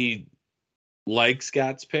I like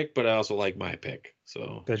Scott's pick, but I also like my pick.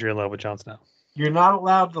 So because you're in love with Jon Snow, you're not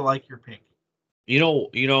allowed to like your pick. You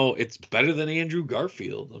know, it's better than Andrew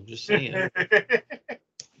Garfield. I'm just saying.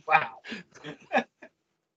 Wow.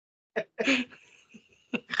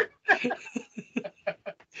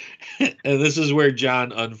 And this is where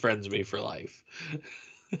John unfriends me for life.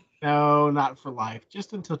 No, not for life.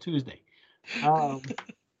 Just until Tuesday.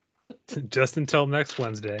 Just until next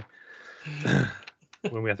Wednesday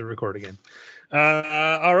when we have to record again.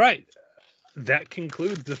 All right. that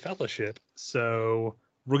concludes the fellowship. So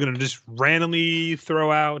we're gonna just randomly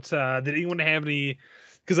throw out. Did anyone have any?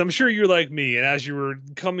 Because I'm sure you're like me, and as you were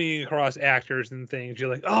coming across actors and things, you're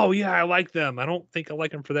like, "Oh yeah, I like them. I don't think I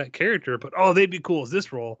like them for that character, but oh, they'd be cool as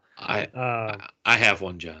this role." I have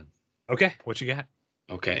one, John. Okay, what you got?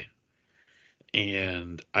 Okay,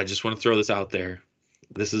 and I just want to throw this out there.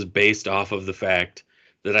 This is based off of the fact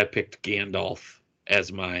that I picked Gandalf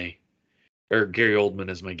as my, or Gary Oldman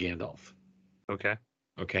as my Gandalf. Okay.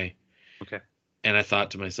 Okay. Okay. And I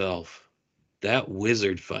thought to myself, that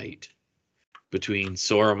wizard fight between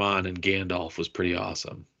Saruman and Gandalf was pretty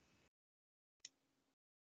awesome.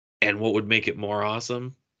 And what would make it more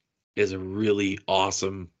awesome is a really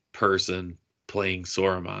awesome person playing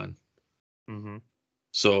Saruman. Mm-hmm.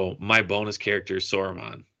 So my bonus character is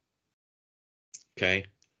Saruman. Okay.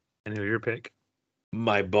 And who your pick?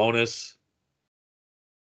 My bonus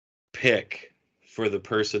pick for the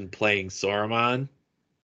person playing Saruman,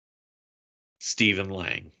 Stephen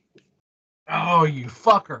Lang. Oh, you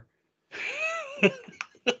fucker.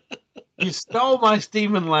 You stole my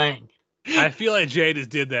Stephen Lang. I feel like Jay just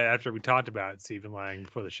did that after we talked about Stephen Lang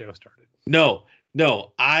before the show started. No.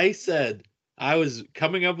 I said I was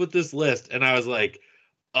coming up with this list and I was like,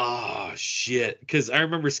 oh, shit. Because I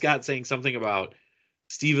remember Scott saying something about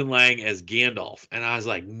Stephen Lang as Gandalf. And I was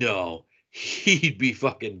like, no, he'd be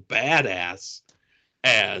fucking badass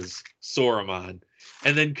as Saruman.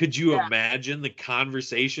 And then could you imagine the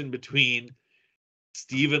conversation between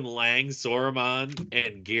Stephen Lang Saruman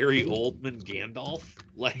and Gary Oldman Gandalf?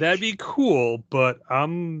 Like, that'd be cool, but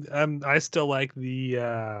I still like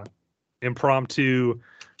the impromptu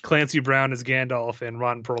Clancy Brown as Gandalf and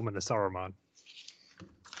Ron Perlman as Saruman.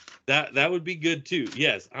 That would be good too.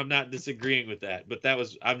 Yes, I'm not disagreeing with that, but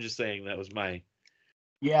I'm just saying that was my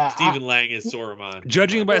Stephen Lang is Saruman.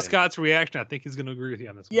 Judging by Scott's reaction, I think he's going to agree with you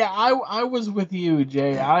on this one. Yeah, I was with you,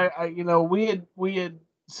 Jay. I we had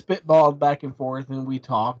spitballed back and forth and we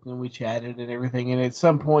talked and we chatted and everything, and at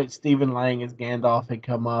some point Stephen Lang as Gandalf had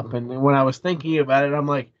come up, and when I was thinking about it, I'm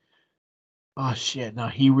like, oh shit, no,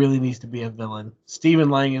 he really needs to be a villain. Stephen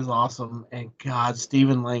Lang is awesome, and God,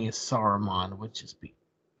 Stephen Lang is Saruman would just be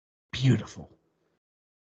beautiful.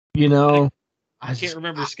 You know, I can't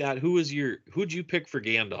remember, Scott. Who'd you pick for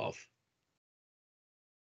Gandalf?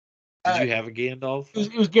 Did you have a Gandalf?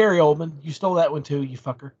 It was Gary Oldman. You stole that one too, you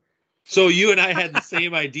fucker. So you and I had the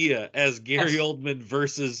same idea as Gary Oldman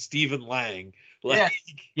versus Stephen Lang. Like,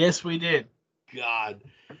 yes, we did. God.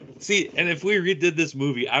 See, and if we redid this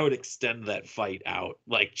movie, I would extend that fight out,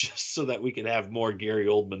 like just so that we could have more Gary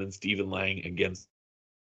Oldman and Stephen Lang against.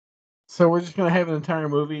 So we're just gonna have an entire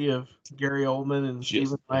movie of Gary Oldman and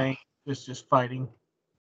Stephen Lang just fighting.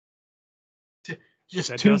 That does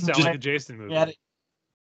sound like a Jason movie.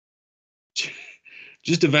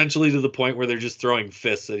 Just eventually to the point where they're just throwing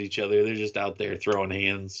fists at each other. They're just out there throwing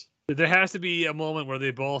hands. There has to be a moment where they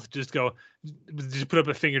both just put up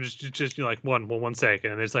a finger, just you know, like one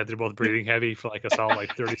second, and it's like they're both breathing heavy for like a solid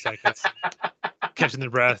like 30 seconds, catching their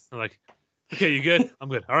breath. And like, okay, you good? I'm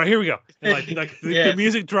good. All right, here we go. And like the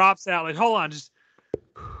music drops out. Like, hold on, just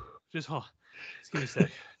hold on. Just give me a sec.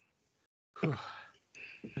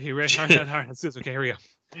 Okay, ready? All right, let's do this. Okay, here we go.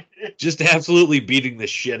 Just absolutely beating the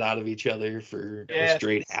shit out of each other for a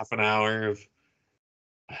straight half an hour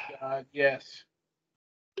of. Yes.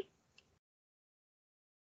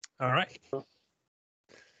 All right.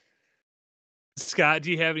 Scott,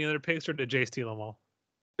 do you have any other picks, or did Jay steal them all?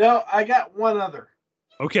 No, I got one other.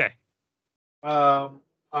 Okay. When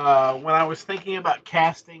I was thinking about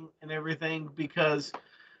casting and everything, because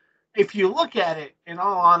if you look at it, in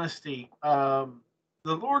all honesty,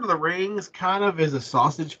 The Lord of the Rings kind of is a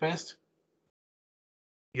sausage fest.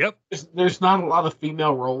 Yep. There's not a lot of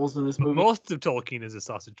female roles in this movie. Most of Tolkien is a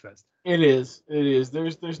sausage fest. It is.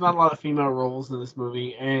 There's not a lot of female roles in this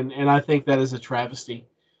movie, and I think that is a travesty.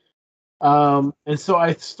 And so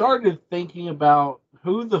I started thinking about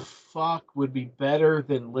who the fuck would be better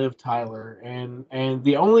than Liv Tyler, and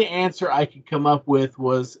the only answer I could come up with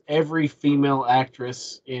was every female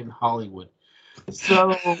actress in Hollywood.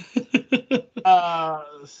 So,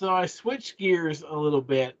 so I switched gears a little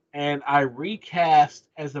bit, and I recast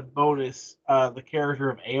as a bonus the character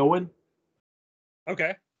of Éowyn.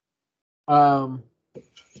 Okay.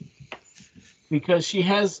 Because she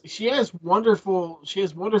has wonderful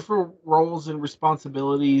roles and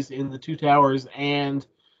responsibilities in the Two Towers and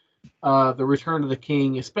the Return of the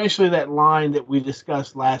King, especially that line that we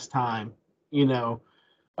discussed last time. You know.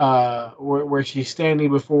 Where she's standing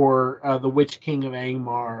before the Witch King of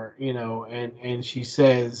Angmar, you know, and she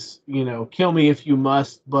says, you know, kill me if you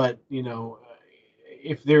must, but, you know,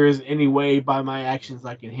 if there is any way by my actions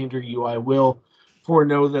I can hinder you, I will. For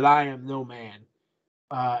know that I am no man,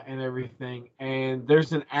 and everything. And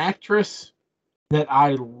there's an actress that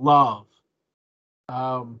I love.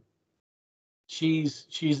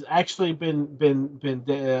 She's actually been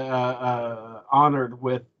honored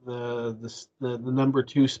with the number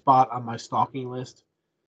 2 spot on my stalking list.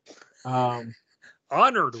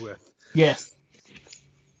 Honored with. Yes.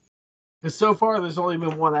 Because so far, there's only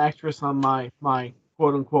been one actress on my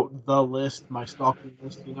quote unquote the list, my stalking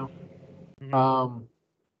list, Mhm.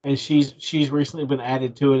 And she's recently been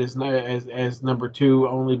added to it as number 2,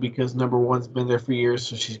 only because number 1's been there for years,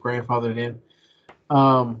 so she's grandfathered in.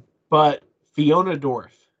 But Fiona Dorff,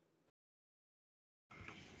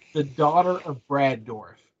 the daughter of Brad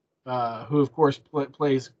Dorff, who of course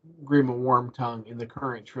plays Grima Wormtongue in the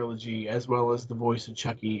current trilogy, as well as the voice of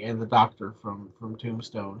Chucky and the Doctor from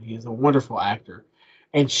Tombstone. He is a wonderful actor,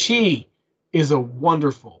 and she is a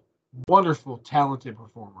wonderful, wonderful, talented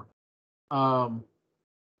performer.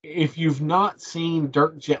 If you've not seen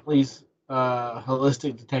Dirk Gently's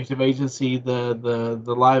Holistic Detective Agency, the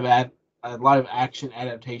live action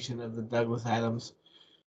adaptation of the Douglas Adams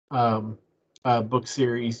book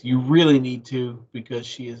series, you really need to, because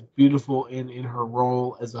she is beautiful in her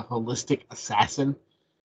role as a holistic assassin.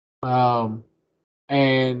 And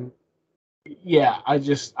yeah,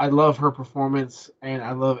 I love her performance, and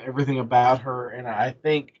I love everything about her, and I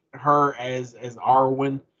think her as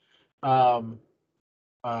Arwen,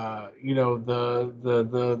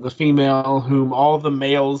 the female whom all the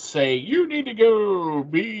males say you need to go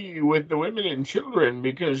be with the women and children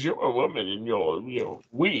because you're a woman and you're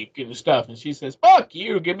weak and stuff, and she says, "Fuck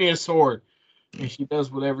you, give me a sword," and she does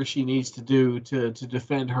whatever she needs to do to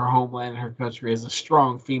defend her homeland and her country as a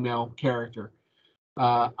strong female character.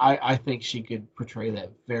 I think she could portray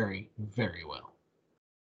that very, very well.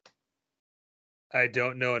 I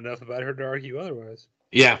don't know enough about her to argue otherwise.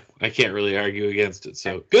 Yeah, I can't really argue against it.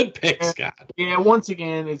 So good pick, Scott. Yeah, once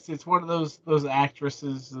again, it's one of those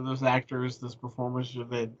actresses, those actors, those performers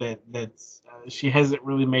that's she hasn't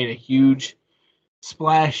really made a huge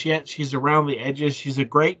splash yet. She's around the edges. She's a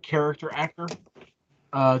great character actor.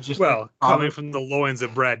 Coming from the loins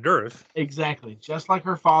of Brad Dourif. Exactly. Just like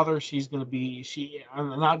her father, she is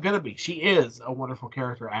a wonderful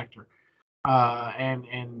character actor.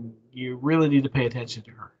 And you really need to pay attention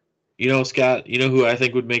to her. You know, Scott, you know who I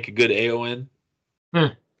think would make a good AON?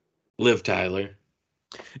 Liv Tyler.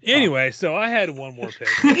 Anyway, so I had one more pick.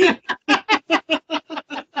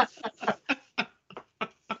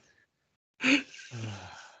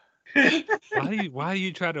 Why do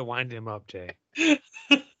you try to wind him up, Jay?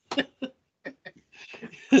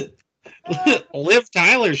 Liv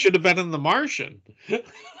Tyler should have been in The Martian.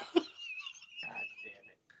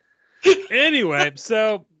 Anyway,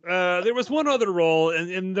 so there was one other role,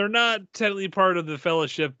 and they're not technically part of the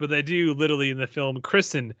Fellowship, but they do literally in the film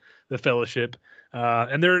christen the Fellowship,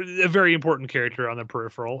 and they're a very important character on the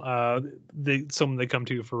peripheral. Someone they come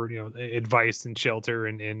to for advice and shelter,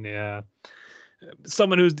 and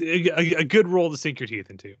someone who's a good role to sink your teeth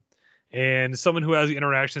into, and someone who has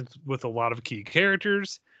interactions with a lot of key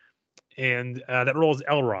characters, and that role is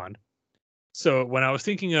Elrond. So when I was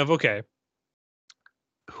thinking of, okay,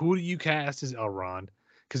 who do you cast as Elrond?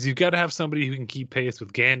 Because you've got to have somebody who can keep pace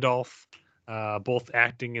with Gandalf, both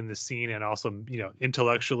acting in the scene and also,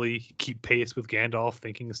 intellectually keep pace with Gandalf,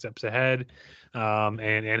 thinking steps ahead,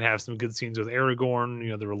 and have some good scenes with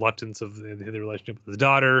Aragorn. The reluctance of the relationship with his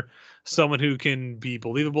daughter. Someone who can be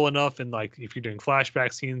believable enough, and like if you're doing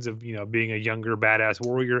flashback scenes of being a younger badass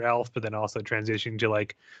warrior elf, but then also transitioning to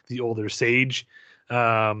like the older sage.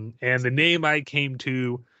 And the name I came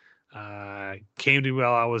to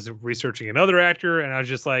while I was researching another actor, and I was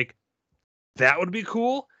just like, that would be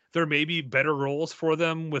cool. There may be better roles for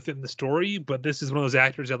them within the story, but this is one of those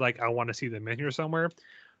actors that I want to see them in here somewhere.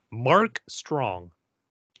 Mark Strong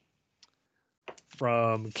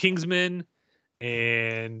from Kingsman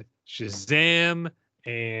and Shazam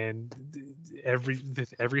and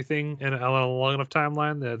everything in a long enough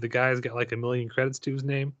timeline. The guy's got like 1 million credits to his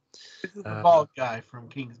name. This is the bald guy from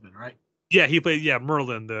Kingsman, right? Yeah, he played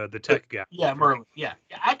Merlin, the tech guy. Yeah, Merlin. Yeah,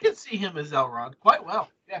 I could see him as Elrond quite well.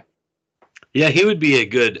 Yeah. Yeah, he would be a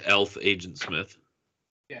good elf Agent Smith.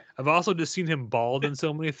 Yeah. I've also just seen him bald in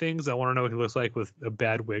so many things. I want to know what he looks like with a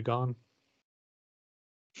bad wig on.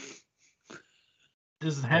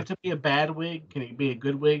 Does it have to be a bad wig? Can it be a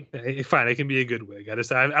good wig? Fine, it can be a good wig. I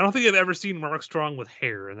don't think I've ever seen Mark Strong with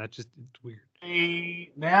hair, and that's just weird.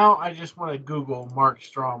 Now I just want to Google Mark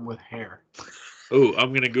Strong with hair. Oh, I'm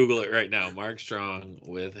going to Google it right now. Mark Strong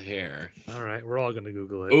with hair. All right, we're all going to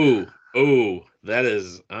Google it. Oh, that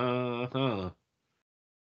is,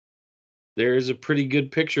 there's a pretty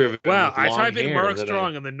good picture of him. Wow, with I long typed in hair Mark that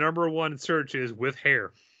Strong, and the number one search is with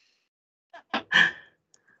hair.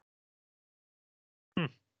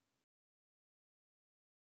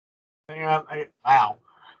 Hang on, wow.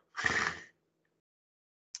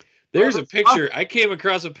 There's a picture. I came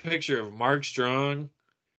across a picture of Mark Strong,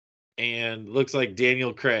 and looks like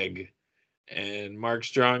Daniel Craig. And Mark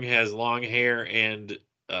Strong has long hair and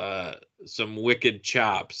some wicked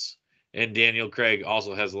chops. And Daniel Craig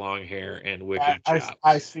also has long hair and wicked chops.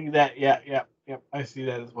 I see that. Yeah. I see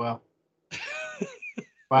that as well.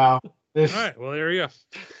 Wow. All right. Well, there you go.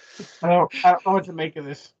 I don't know what to make of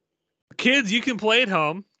this. Kids, you can play at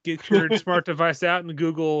home. Get your smart device out and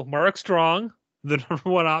Google Mark Strong. The number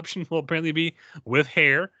one option will apparently be with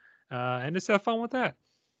hair. And just have fun with that.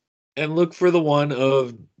 And look for the one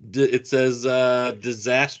of, it says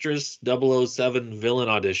Disastrous 007 Villain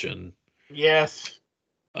Audition. Yes.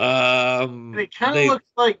 It kind of looks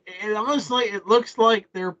like, honestly, it looks like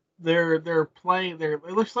they're playing, it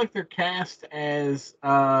looks like they're cast as,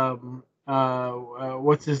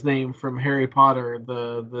 what's his name from Harry Potter,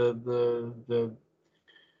 the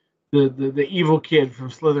evil kid from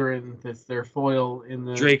Slytherin that's their foil in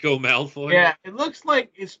the Draco Malfoy. Yeah, it looks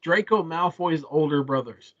like it's Draco Malfoy's older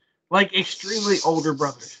brothers, like extremely older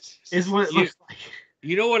brothers, is what it looks like.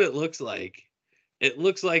 You know what it looks like? It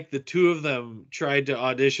looks like the two of them tried to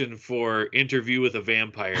audition for Interview with a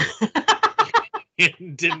Vampire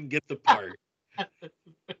and didn't get the part.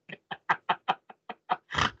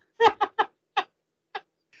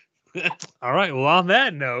 All right. Well, on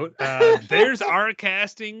that note, there's our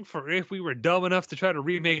casting for if we were dumb enough to try to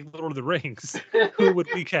remake Lord of the Rings. Who would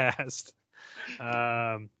we cast?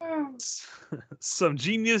 Some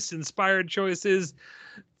genius-inspired choices.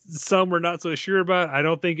 Some we're not so sure about. I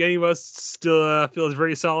don't think any of us still feels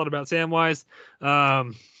very solid about Samwise,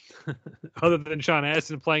 other than Sean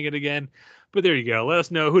Astin playing it again. But there you go. Let us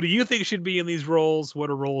know, who do you think should be in these roles? What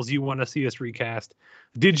are roles you want to see us recast?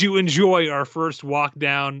 Did you enjoy our first walk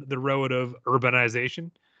down the road of urbanization?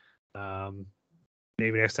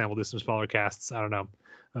 Maybe next time we'll do some smaller casts. I don't know.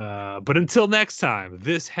 But until next time,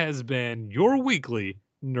 this has been your weekly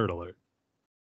Nerd Alert.